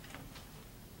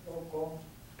 Roll call.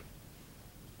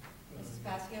 Mrs.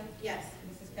 Passia? Yes.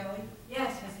 Mrs. Kelly?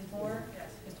 Yes. Mrs. Moore?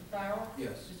 Yes. Mr. Farrell?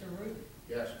 Yes. Mr. Root?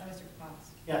 Yes. And Mr. Kapaz?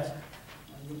 Yes. I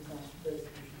move that resolution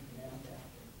be now adopted.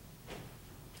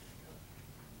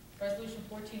 Resolution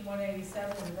 14-187 is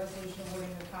a resolution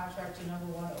awarding the contract to number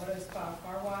 1 Auto Spa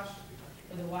Car Wash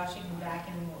for the washing and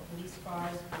vacuuming of police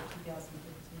cars for 2015.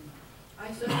 I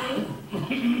so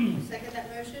move. Second that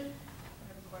motion? I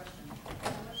have a question. How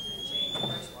much did it change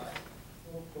price-wise?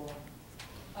 Roll call.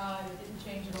 It didn't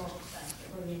change at all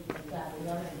for the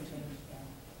other didn't change, yeah.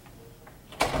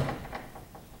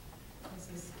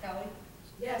 Mrs. Kelly?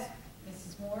 Yes.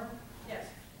 Mrs. Moore? Yes.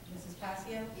 Mrs.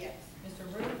 Passio? Yes. Mr.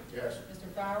 Root? Yes. Mr.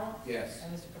 Farrell? Yes.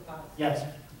 And Mr. Capani? Yes.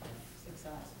 6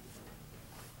 ayes.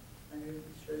 I move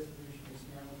this resolution is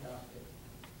now adopted.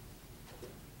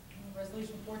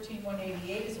 Resolution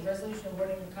 14-188 is a resolution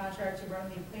awarding the contract to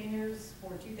Romney Cleaners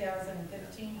for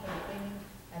 2015 for the cleaning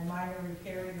and minor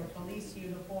repairing of police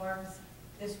uniforms.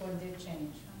 This one did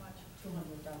change, How much? $200.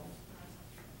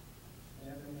 I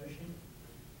have a motion.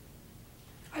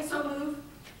 I so move.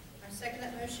 I second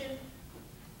that motion?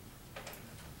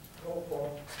 Roll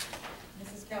call.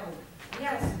 Mrs. Kelly?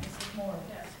 Yes. Mrs. Moore?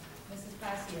 Yes. Mrs.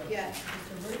 Passio? Yes.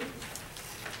 Mr. Root?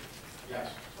 Yes.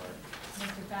 Sorry.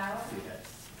 Mr. Farrell? Yes.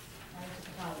 And Mr.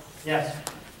 Capani? Yes.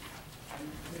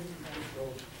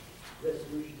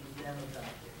 Resolution is now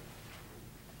adopted.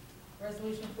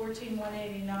 Resolution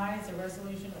 14-189 is a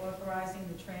resolution authorizing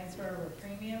the transfer of a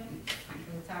premium from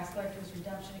the tax collector's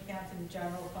redemption account to the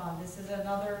general fund. This is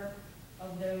another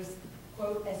of those,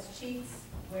 quote, as cheats,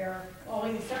 where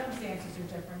only the circumstances are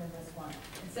different in this one.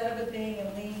 Instead of it being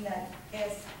a lien that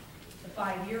passed the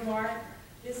 5-year mark,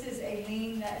 this is a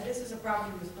lien that, this is a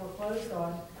property that was foreclosed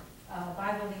on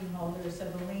by the lien holder, so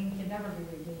the lien can never be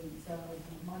redeemed. So the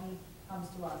money comes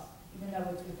to us, even though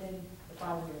it's within the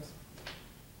 5 years.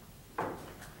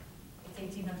 It's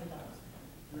 $1,800.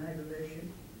 And I have a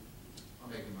motion. I'll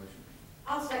make a motion.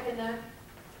 I'll second that.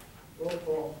 Roll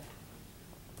call.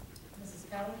 Mrs.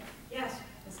 Kelly? Yes.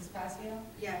 Mrs. Passio?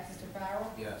 Yes. Mr.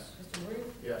 Farrell? Yes. Mr.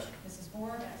 Ruth? Yes. Mrs.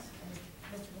 Moore? Yes. And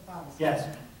Mr. Capani? Yes.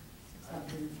 6 I ayes.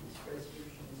 move this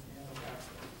resolution is now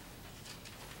adopted.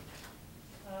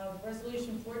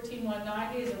 Resolution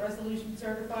 14-190 is a resolution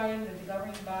certifying that the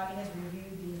governing body has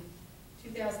reviewed the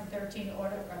 2013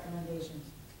 audit recommendations.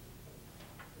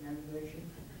 Can I have a motion?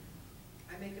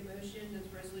 I make a motion that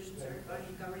the resolution certifying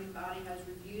the governing body has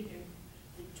reviewed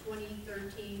the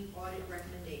 2013 audit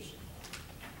recommendation.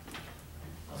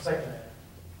 I'll second that.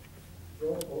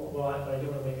 Roll call. Well, I do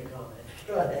want to make a comment.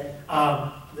 Go ahead.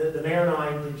 The mayor and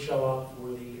I did show up for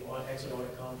the exit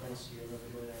audit conference. You remember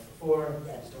doing that before. It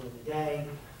was during the day.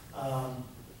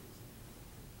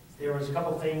 There was a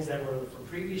couple things that were from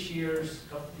previous years,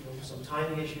 some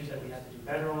timing issues that we had to do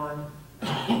better on.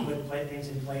 Put things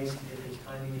in place to get these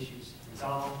timing issues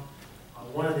resolved.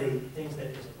 One of the things that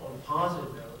is on a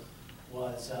positive note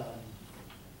was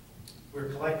we're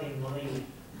collecting money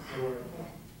for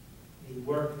the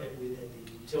work that the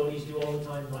utilities do all the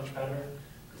time much better.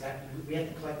 Because we have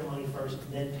to collect the money first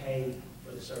and then pay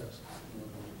for the services. The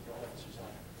officers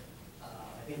are. I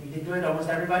think we did good, almost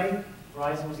everybody.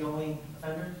 Verizon was the only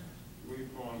offender. We've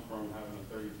gone from having a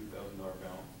 $32,000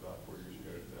 balance about 4 years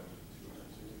ago to having a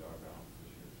 $260 balance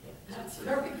this year. That's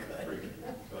very good. Pretty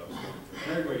good. So,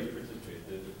 everybody's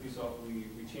participated. The police officer,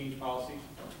 we changed policy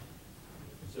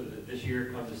so that this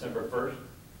year, come December 1st,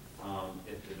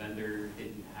 if the vendor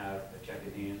didn't have a check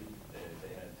in hand,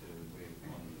 they had to waive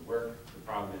on the work. The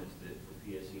problem is that for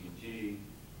PSE&G,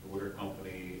 the water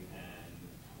company, and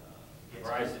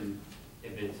Verizon,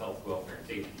 if it's health, welfare, and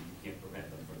safety, you can't prevent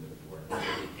them from doing the work.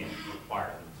 You can't require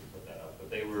them to put that up. But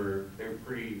they were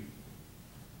pretty,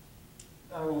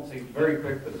 I won't say very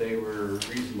quick, but they were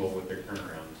reasonable with their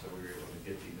turnaround, so we were able to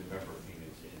get the November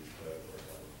payments in.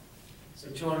 So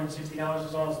 $260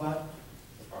 is all that's left?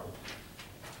 The problem.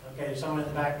 Okay, there's someone in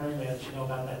the back room that should know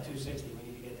about that 260. We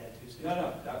need to get that 260.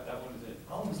 No, that one is it.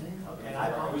 Oh, is it? Okay, I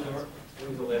apologize. It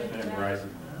was the last minute Verizon.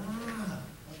 Ah,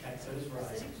 okay, so it is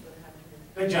Verizon. City's gonna have to do it.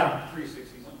 Good job.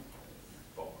 360 something.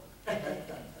 Oh.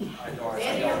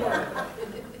 Danny, your work.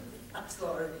 I'm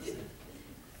sorry.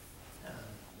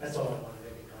 That's all I wanted to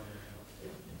make a comment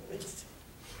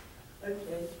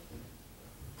Okay.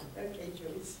 Okay,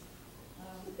 Joyce.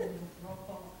 Roll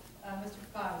call. Mr.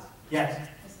 Capani? about. Yes.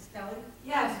 Mrs. Kelly?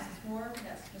 Yes. Mrs. Moore?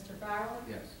 Yes. Mr. Farrell?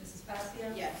 Yes. Mrs. Passio?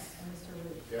 Yes. And Mr.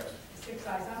 Ruth? Yes. 6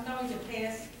 ayes. I'm going to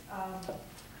pass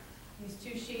these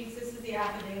 2 sheets. This is the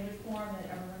affidavit form that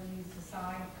everyone needs to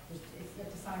sign. You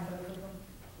have to sign both of them.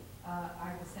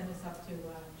 I will send this up to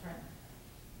Trent.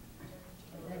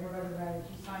 Everybody ready?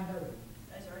 You sign both.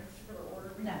 Is there any particular order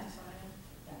we No. have to sign in?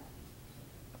 Yeah.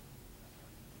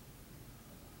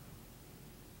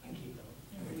 You keep going.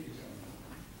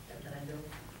 Can I go?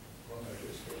 Well, no,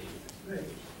 just, Good,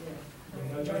 yeah. There you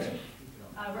go, Joyce.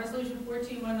 Resolution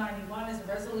 14-191 is a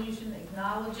resolution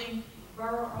acknowledging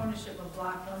borough ownership of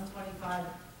block 125,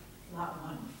 lot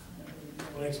 1. Want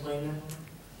to explain that?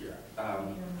 Yeah. We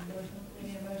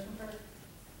need a motion first?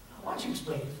 Why don't you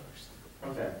explain it first,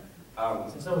 Okay.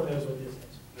 since no one knows what this is.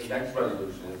 The next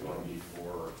resolution is going to be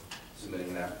for submitting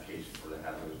an application for the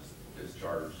hazardous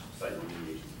discharge site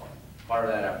remediation fund. Part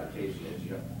of that application is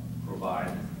you have to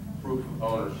provide proof of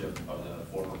ownership of the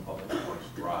former public works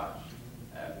garage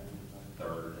at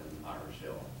 3rd and Irish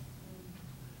Hill.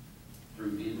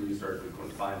 Through deed research, we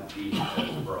couldn't find the deed that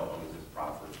says the borough owns this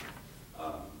property.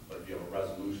 But if you have a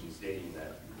resolution stating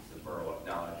that the borough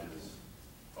acknowledges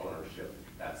ownership,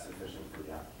 that's sufficient for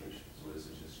the application. So this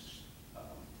is just a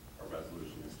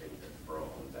resolution to state that the borough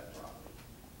owns that property.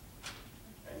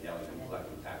 And yeah, we've been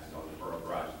collecting taxes on the borough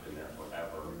garage, it's been there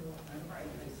forever.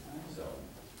 So,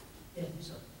 Yeah,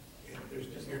 so. Yeah, there's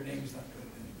just, your name's not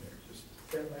going anywhere, just.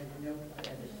 Everybody know what I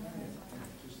understand.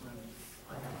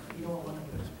 You don't want to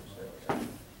do this. I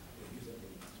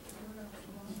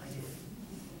did.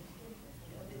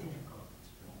 Yeah, they did have comments.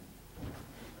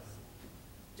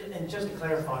 And just to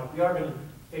clarify, we are going to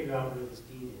figure out where this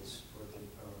deed is for the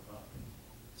borough property.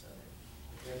 So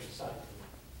we have to decide to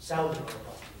sell the borough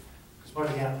property. Because part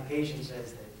of the application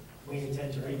says that we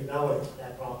intend to redevelop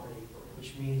that property,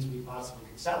 which means we possibly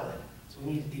could sell it. So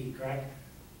we need a deed, correct?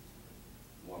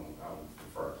 one, I would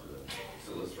prefer to the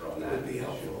solicitor on that. Would be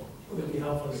helpful. Would it be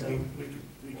helpful to We sell? could,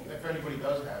 If anybody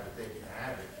does have it, they can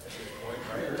have it at this point,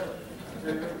 right?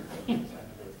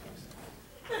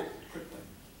 I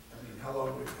mean, how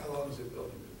long is the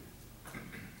building?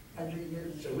 100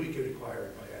 years. So we could acquire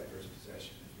it by adverse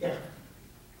possession. Yeah.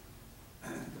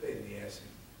 Pain in the ass.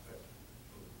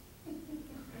 We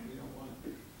don't want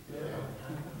it.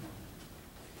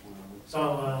 So,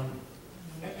 well,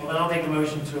 then I'll make a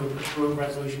motion to approve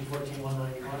resolution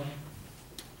 14-191.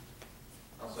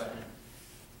 I'll second.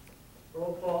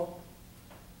 Roll call.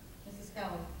 Mrs.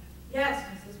 Kelly? Yes.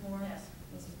 Mrs. Moore? Yes.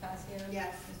 Mrs. Passio?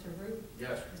 Yes. Mr. Root?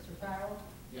 Yes. Mr. Farrell?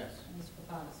 Yes. And Mr.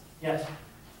 Pappas? Yes.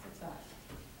 6 ayes.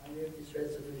 I move this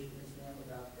resolution is now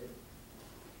adopted.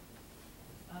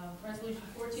 Resolution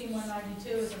 14-192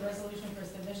 is a resolution for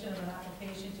submission of an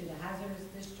application to the Hazardous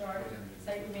Discharge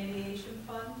Site Remediation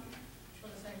Fund. For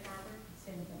the same property?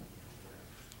 Same thing.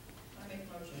 I make a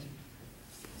motion.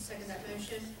 Second that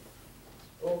motion?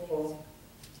 Roll call.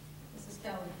 Mrs.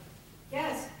 Kelly?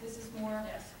 Yes. Mrs. Moore?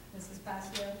 Yes. Mrs.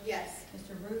 Passio? Yes.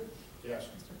 Mr. Root? Yes.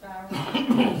 Mr. Farrell? And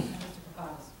Mr.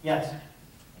 Pappas? Yes.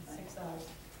 And 6 ayes.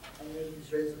 I move this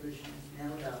resolution is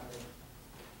now adopted.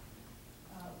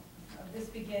 This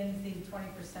begins the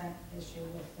 20% issue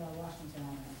with Washington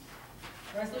Avenue.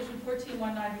 Resolution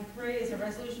 14-193 is a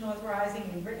resolution authorizing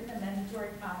a written and mandatory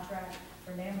contract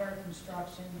for Lambert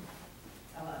Construction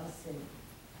LLC.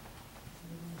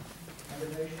 Have a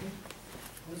motion?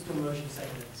 Let's do a motion,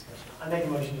 second discussion. I make a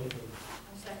motion to approve.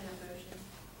 I'll second that motion.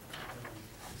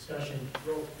 Discussion.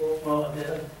 Roll call. Well,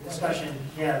 the discussion,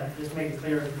 yeah, just make it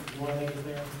clear. You want to make it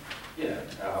clear? Yeah,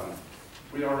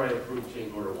 we already approved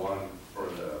change order 1 for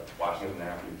the Washington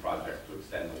Avenue project to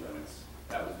extend the limits.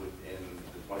 That was within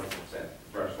the 20%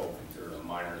 threshold, considered a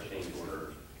minor change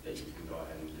order that you can go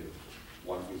ahead and do.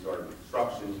 Once we started the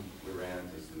construction, we ran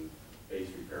into some base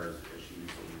repairs issues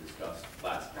that we discussed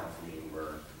last council meeting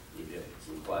where we did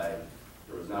some clay.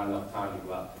 There was not enough time to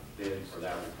go out to bid for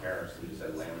that repair, so we just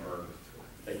had Lambert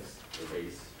fix the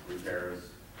base repairs.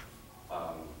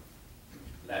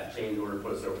 That change order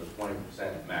put us over the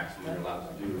 20% maximum you're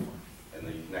allowed to do. And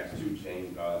the next two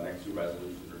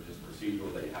resolutions are just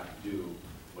procedural that you have to do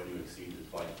when you exceed the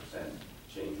 20%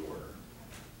 change order.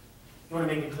 You want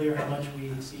to make it clear how much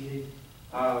we exceeded?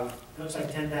 It looks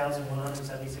like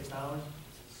 $10,176.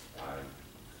 I-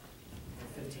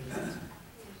 15,000.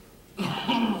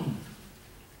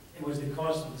 It was the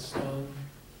cost of the stone.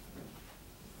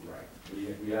 Right. We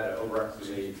had to over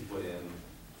excavate to put in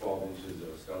 12 inches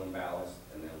of stone ballast,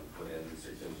 and then we put in 6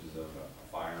 inches of a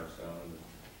finer stone.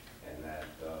 And that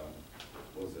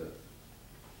was a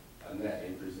net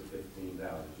increase of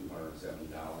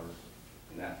 $15,270.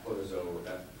 And that put us over,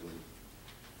 the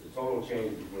total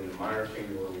change between the minor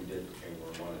change order we did for change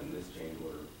order 1 and this change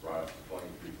order brought us to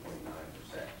 23.9%.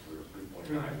 So we were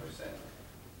 3.9%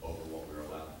 over what we were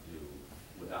allowed to do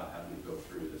without having to go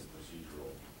through this procedural.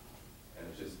 And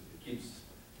it just keeps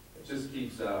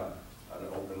an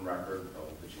open record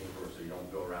of the change order, so you don't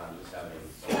go around just having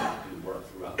someone do work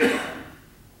throughout the time.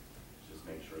 Just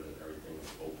make sure that everything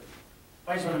is open.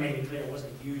 I just want to make it clear, it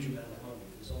wasn't a huge amount of money.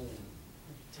 It was only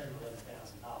 $10,000 or $11,000.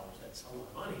 That's a lot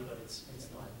of money, but it's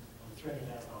not, on a $300,000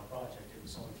 project, it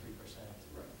was only 3%.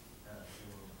 Right.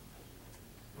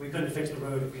 We couldn't fix the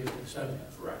road if we had put stone down.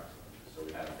 Correct. So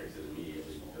we had to fix it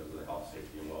immediately because of the health,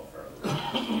 safety, and welfare of the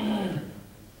residents.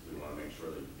 make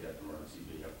sure that you get emergency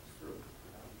vehicles through.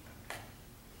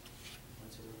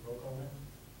 Let's do a roll call then.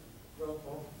 Roll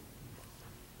call.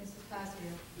 Mrs.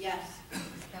 Passier? Yes.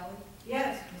 Mrs. Kelly?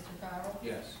 Yes. Mr. Farrell?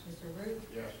 Yes. Mr. Root?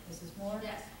 Yes. Mrs. Moore?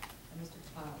 Yes. And Mr.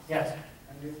 Campbell? Yes.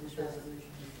 I move this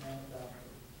resolution is now adopted.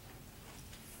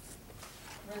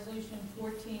 Resolution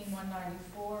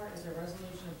 14-194 is a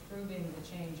resolution approving the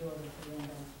change order for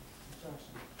Randolph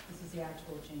Construction. This is the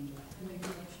actual change order. I make a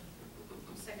motion.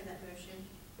 Second that motion.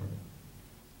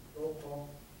 Roll call.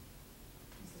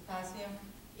 Mrs. Passier?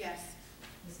 Yes.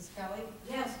 Mrs. Kelly?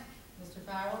 Yes. Mr.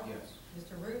 Farrell? Yes.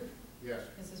 Mr. Root? Yes.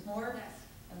 Mrs. Moore? Yes.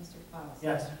 And Mr. Campbell?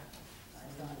 Yes. I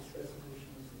move this resolution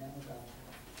is now adopted.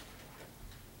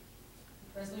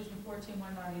 Resolution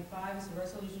 14-195 is a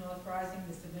resolution authorizing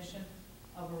the submission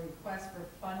of a request for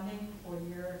funding for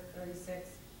year 36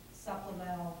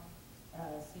 supplemental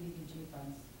CDBG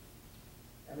funds.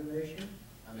 Have a motion?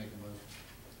 I make a motion.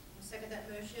 Second that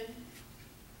motion.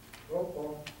 Roll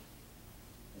call.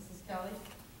 Mrs. Kelly?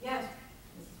 Yes.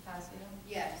 Mrs. Passier?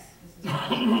 Yes. Mrs.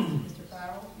 Moore? Mr.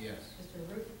 Farrell? Yes. Mr.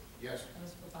 Root? Yes. And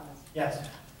Mr. Campbell? Yes. 6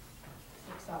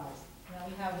 ayes. Now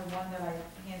we have the one that I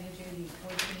handed you, the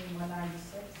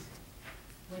 14-196,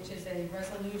 which is a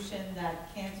resolution that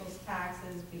cancels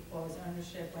taxes because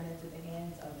ownership went into the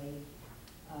hands of a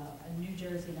New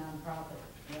Jersey nonprofit.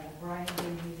 Brian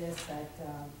gave me this at,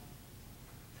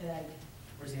 today.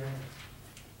 Where's the item?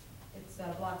 It's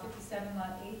block 57,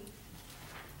 lot 8. Let me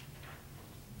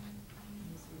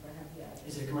see if I have the address.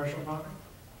 Is it a commercial property?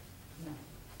 No.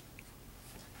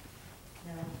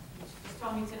 No, he just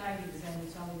told me tonight, he was in, he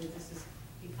told me that this is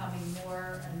becoming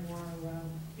more and more,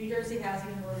 New Jersey Housing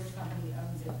and Mortgage Company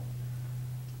owns it. Let me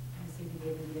see if he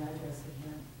gave me the address in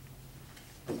here.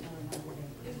 I don't remember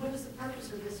it. What is the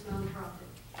purpose of this nonprofit?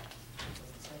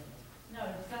 No,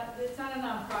 it's not a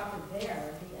nonprofit there,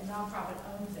 a nonprofit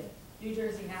owns it, New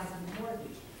Jersey Housing and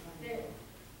Mortgage.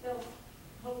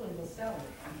 Hopefully they'll sell it.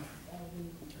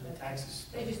 And the taxes?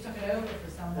 They just took it over for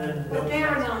someone. Then- But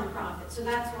they're a nonprofit, so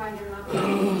that's why they're not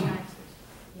paying taxes.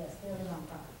 Yes, they're a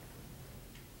nonprofit.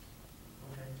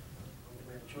 Okay. I think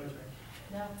we have a choice, right?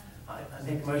 No, I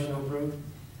make a motion to approve.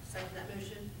 Second that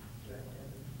motion.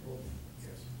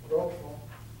 Yes. Roll call.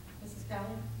 Mrs.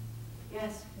 Kelly?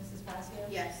 Yes. Mrs. Passier?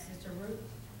 Yes. Mr. Root?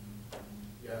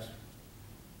 Yes.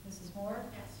 Mrs. Moore?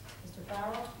 Yes. Mr.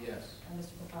 Farrell? Yes. And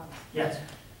Mr. Campbell? Yes.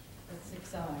 That's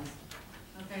 6 ayes.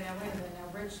 Okay, now wait a minute, now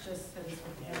Rich just said he's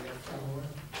prepared.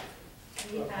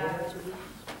 We have,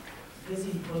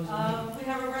 Busy closing. we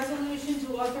have a resolution to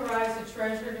authorize the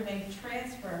treasurer to make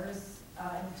transfers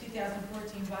in the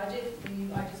 2014 budget. I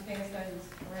just passed those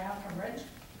around from Rich.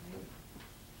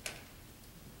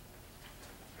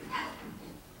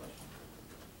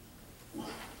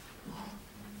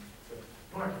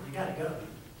 Mark, you gotta go.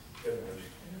 Get a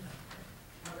motion.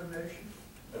 Have a motion?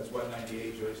 That's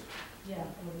 198, Joyce. Yeah,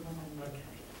 everyone had it. Okay.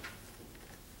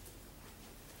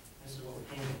 This is what we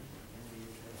came.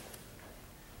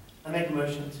 I make a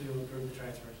motion to approve the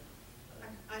transfers.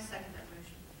 I second that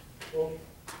motion.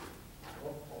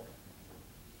 Roll call.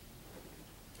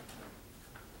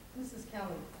 Mrs.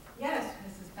 Kelly? Yes.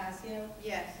 Mrs. Passio?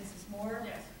 Yes. Mrs. Moore?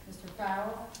 Yes. Mr.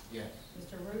 Farrell? Yes.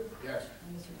 Mr. Root? Yes.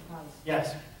 And Mr. Campbell?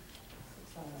 Yes. 6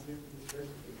 I ayes. move this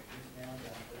resolution is now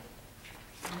adopted.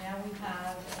 And now we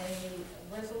have a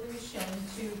resolution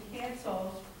to cancel,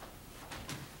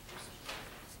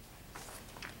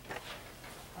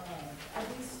 are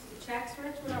these checks,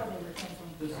 Rich, what are they we're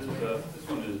canceling? This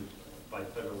one is by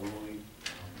federal ruling.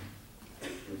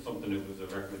 It was something that was a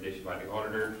recommendation by the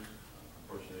auditor.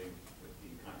 Unfortunately, with the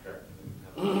contract, we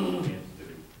didn't have a chance to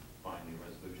find the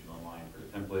resolution online for the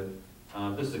template.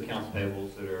 This is accounts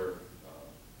payables that are,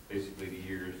 basically the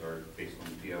years are based on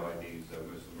the POIDs, so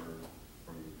most of them are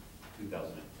from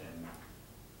 2010.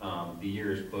 The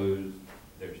year is closed,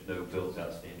 there's no bills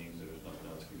outstanding, so there's nothing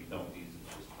else can be done with these,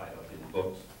 it's just tied up in the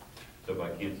books. So by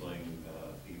canceling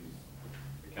these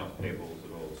accounts payables, it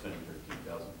will send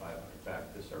 $13,500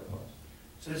 back to surplus.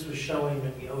 So this was showing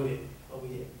that we owed it, but we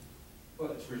didn't.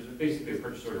 Well, it's basically a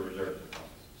purchase order reserve to funds.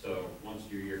 So once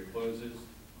your year closes,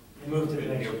 We moved to the then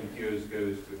next the one. open POs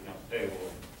goes to accounts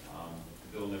payable. If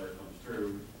the bill never comes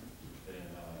through, then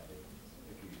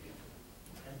it can be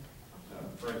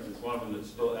canceled. For instance, one of them that's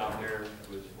still out there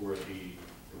was for the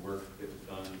work that was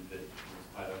done that was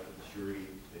tied up with the surety,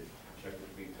 that check was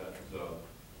being cut. So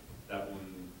that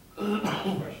one,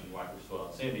 question why it was still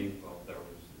outstanding, well, there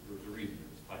was a reason. It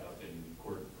was tied up in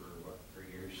court for, 3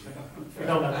 years? We're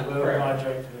talking about the road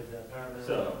project with the paramedic.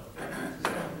 So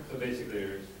basically,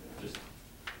 there's just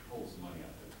holds some money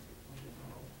out there.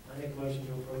 I make a motion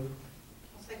to approve.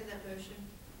 I'll second that motion.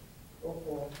 Roll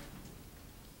call.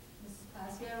 Mrs.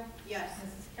 Passio? Yes.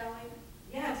 Mrs. Kelly?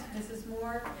 Yes. Mrs.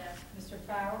 Moore? Yes. Mr.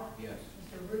 Farrell? Yes.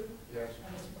 Mr. Root? Yes.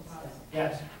 And Mr. Capano?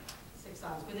 Yes. 6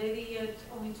 ayes. Were they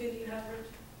the only two that you had, Rich?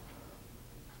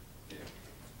 Yeah.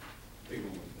 Big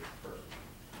one was the first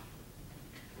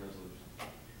resolution.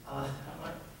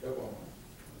 Good one.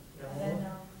 And then,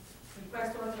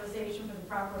 request authorization for the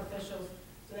proper officials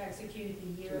to execute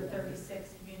the year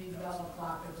 36 Community Development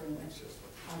Block Agreement. I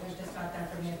just got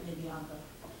that from Anthony Bianco.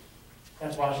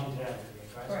 That's Washington Avenue,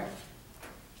 right? Correct.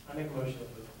 I make a motion to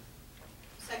approve.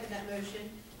 Second that motion.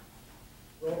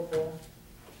 Roll call.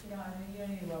 You know, you don't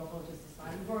need a roll call, just to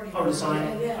sign. You've already. Oh, to sign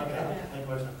it? Yeah. Okay, make a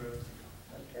motion to approve.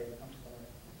 Okay, I'm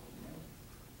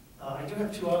sorry. I do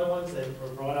have two other ones that were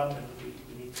brought up, and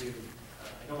we need to,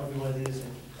 I don't know if we want to do this,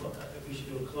 if we should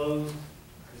do a close,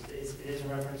 because it is in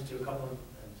reference to a couple of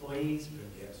employees,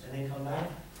 Yes. and then come back.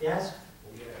 Yes?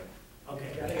 Yeah. Okay.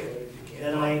 You can't-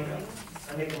 Then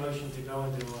I make a motion to go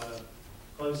into a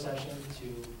closed session to,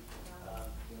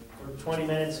 for 20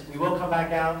 minutes. We will come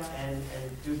back out and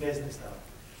do business,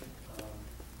 though.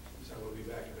 So we'll be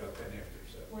back about 10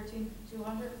 after, so.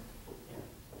 14,200?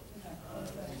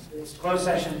 It's closed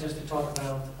session just to talk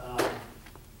about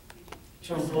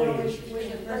two employees, Which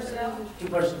is personnel? two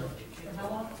personnel, For how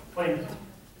long? 20 minutes.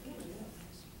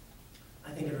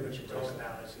 I think everybody should talk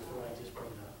about it before I just bring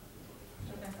it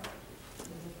up.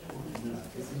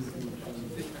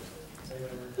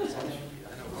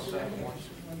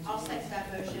 I'll second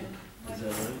that motion.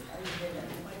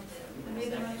 I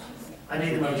made the motion. I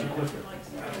made the motion.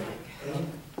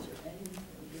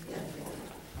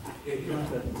 Yeah, you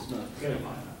don't-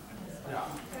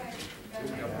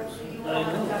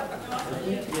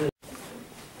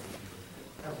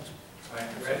 All right,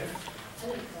 ready?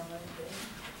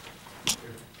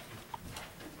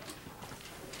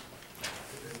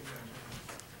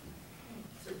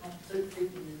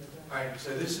 All right,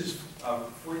 so this is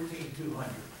 14,200,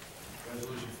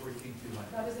 resolution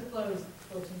 14,200. That was the close,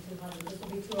 14,200. This will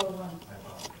be 201. I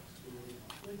apologize.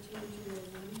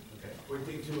 14,201. Okay,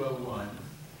 14,201.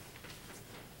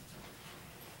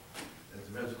 That's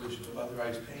a resolution to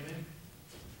authorize payment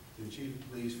to the chief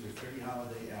of police for 30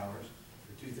 holiday hours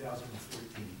for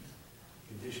 2014,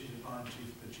 conditioned upon the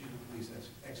chief of police's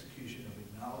execution of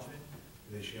acknowledgement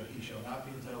that he shall not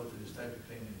be entitled to this type of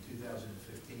payment in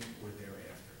 2015 or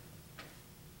thereafter.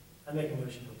 I make a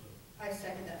motion to approve. I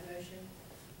second that motion.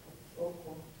 Roll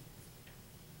call.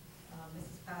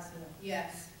 Mrs. Passio?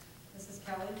 Yes. Mrs.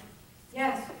 Kelly?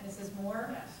 Yes. Mrs.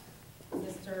 Moore? Yes.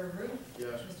 Mr. Root?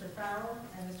 Yes. Mr. Farrell?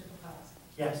 And Mr. Capano?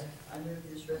 Yes. I move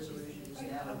this resolution is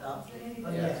now adopted.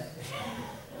 Oh, Yes.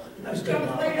 That was good.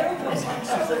 Right over.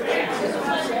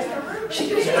 She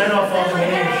just ran off all the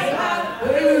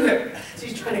names.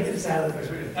 She's trying to get us out of there.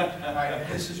 All right,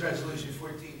 this is resolution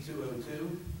 14,202,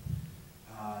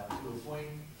 to appoint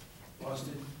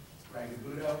Austin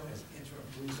Ragabudo as interim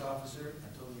police officer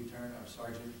until the return of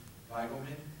Sergeant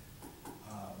Geigelman.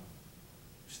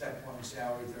 Step one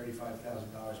salary, $35,000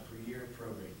 per year,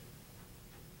 prorated.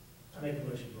 I make a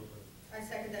motion to approve. I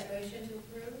second that motion to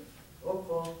approve. Roll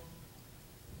call.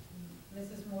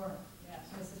 Mrs. Moore? Yes.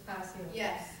 Mrs. Passio?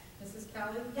 Yes. Mrs.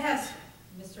 Kelly? Yes.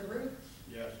 Mr. Root?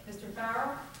 Yes. Mr.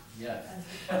 Farrell? Yes. And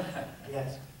Mr. Capano?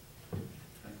 Yes.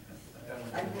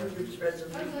 I move this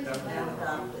resolution is now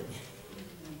adopted.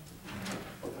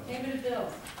 Payment of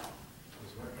bills.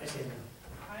 I say no.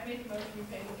 I make a motion to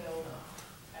pay the bill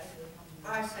as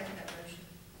I second that motion.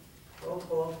 Roll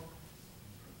call.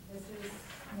 Mrs.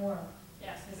 Moore?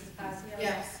 Yes. Mrs. Passio?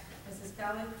 Yes. Mrs.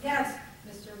 Kelly? Yes.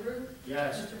 Mr. Root?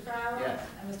 Yes. Mr. Farrell? Yes.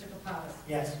 And Mr. Capano?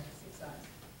 Yes. 6 ayes.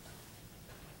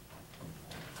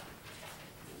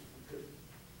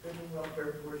 Good and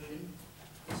welfare portion.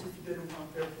 This is the good and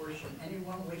welfare portion.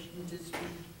 Anyone wishing to speak,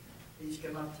 please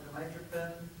come up to the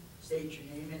microphone, state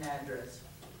your name and address.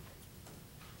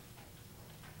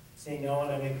 Seeing no one,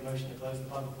 I make a motion to close the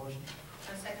public portion.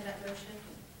 I second that motion.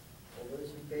 All those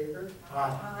in favor? Aye.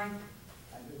 Aye.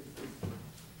 I move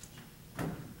this.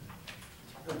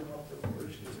 Good and welfare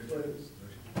portion is closed.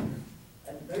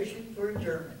 And motion for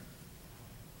adjournment.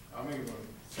 I'll make a motion.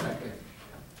 Second.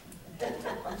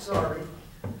 I'm sorry.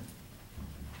 I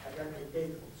got the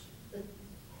giggles.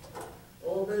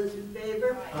 All those in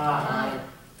favor? Aye.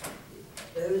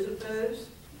 Those opposed?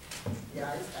 The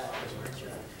ayes have it.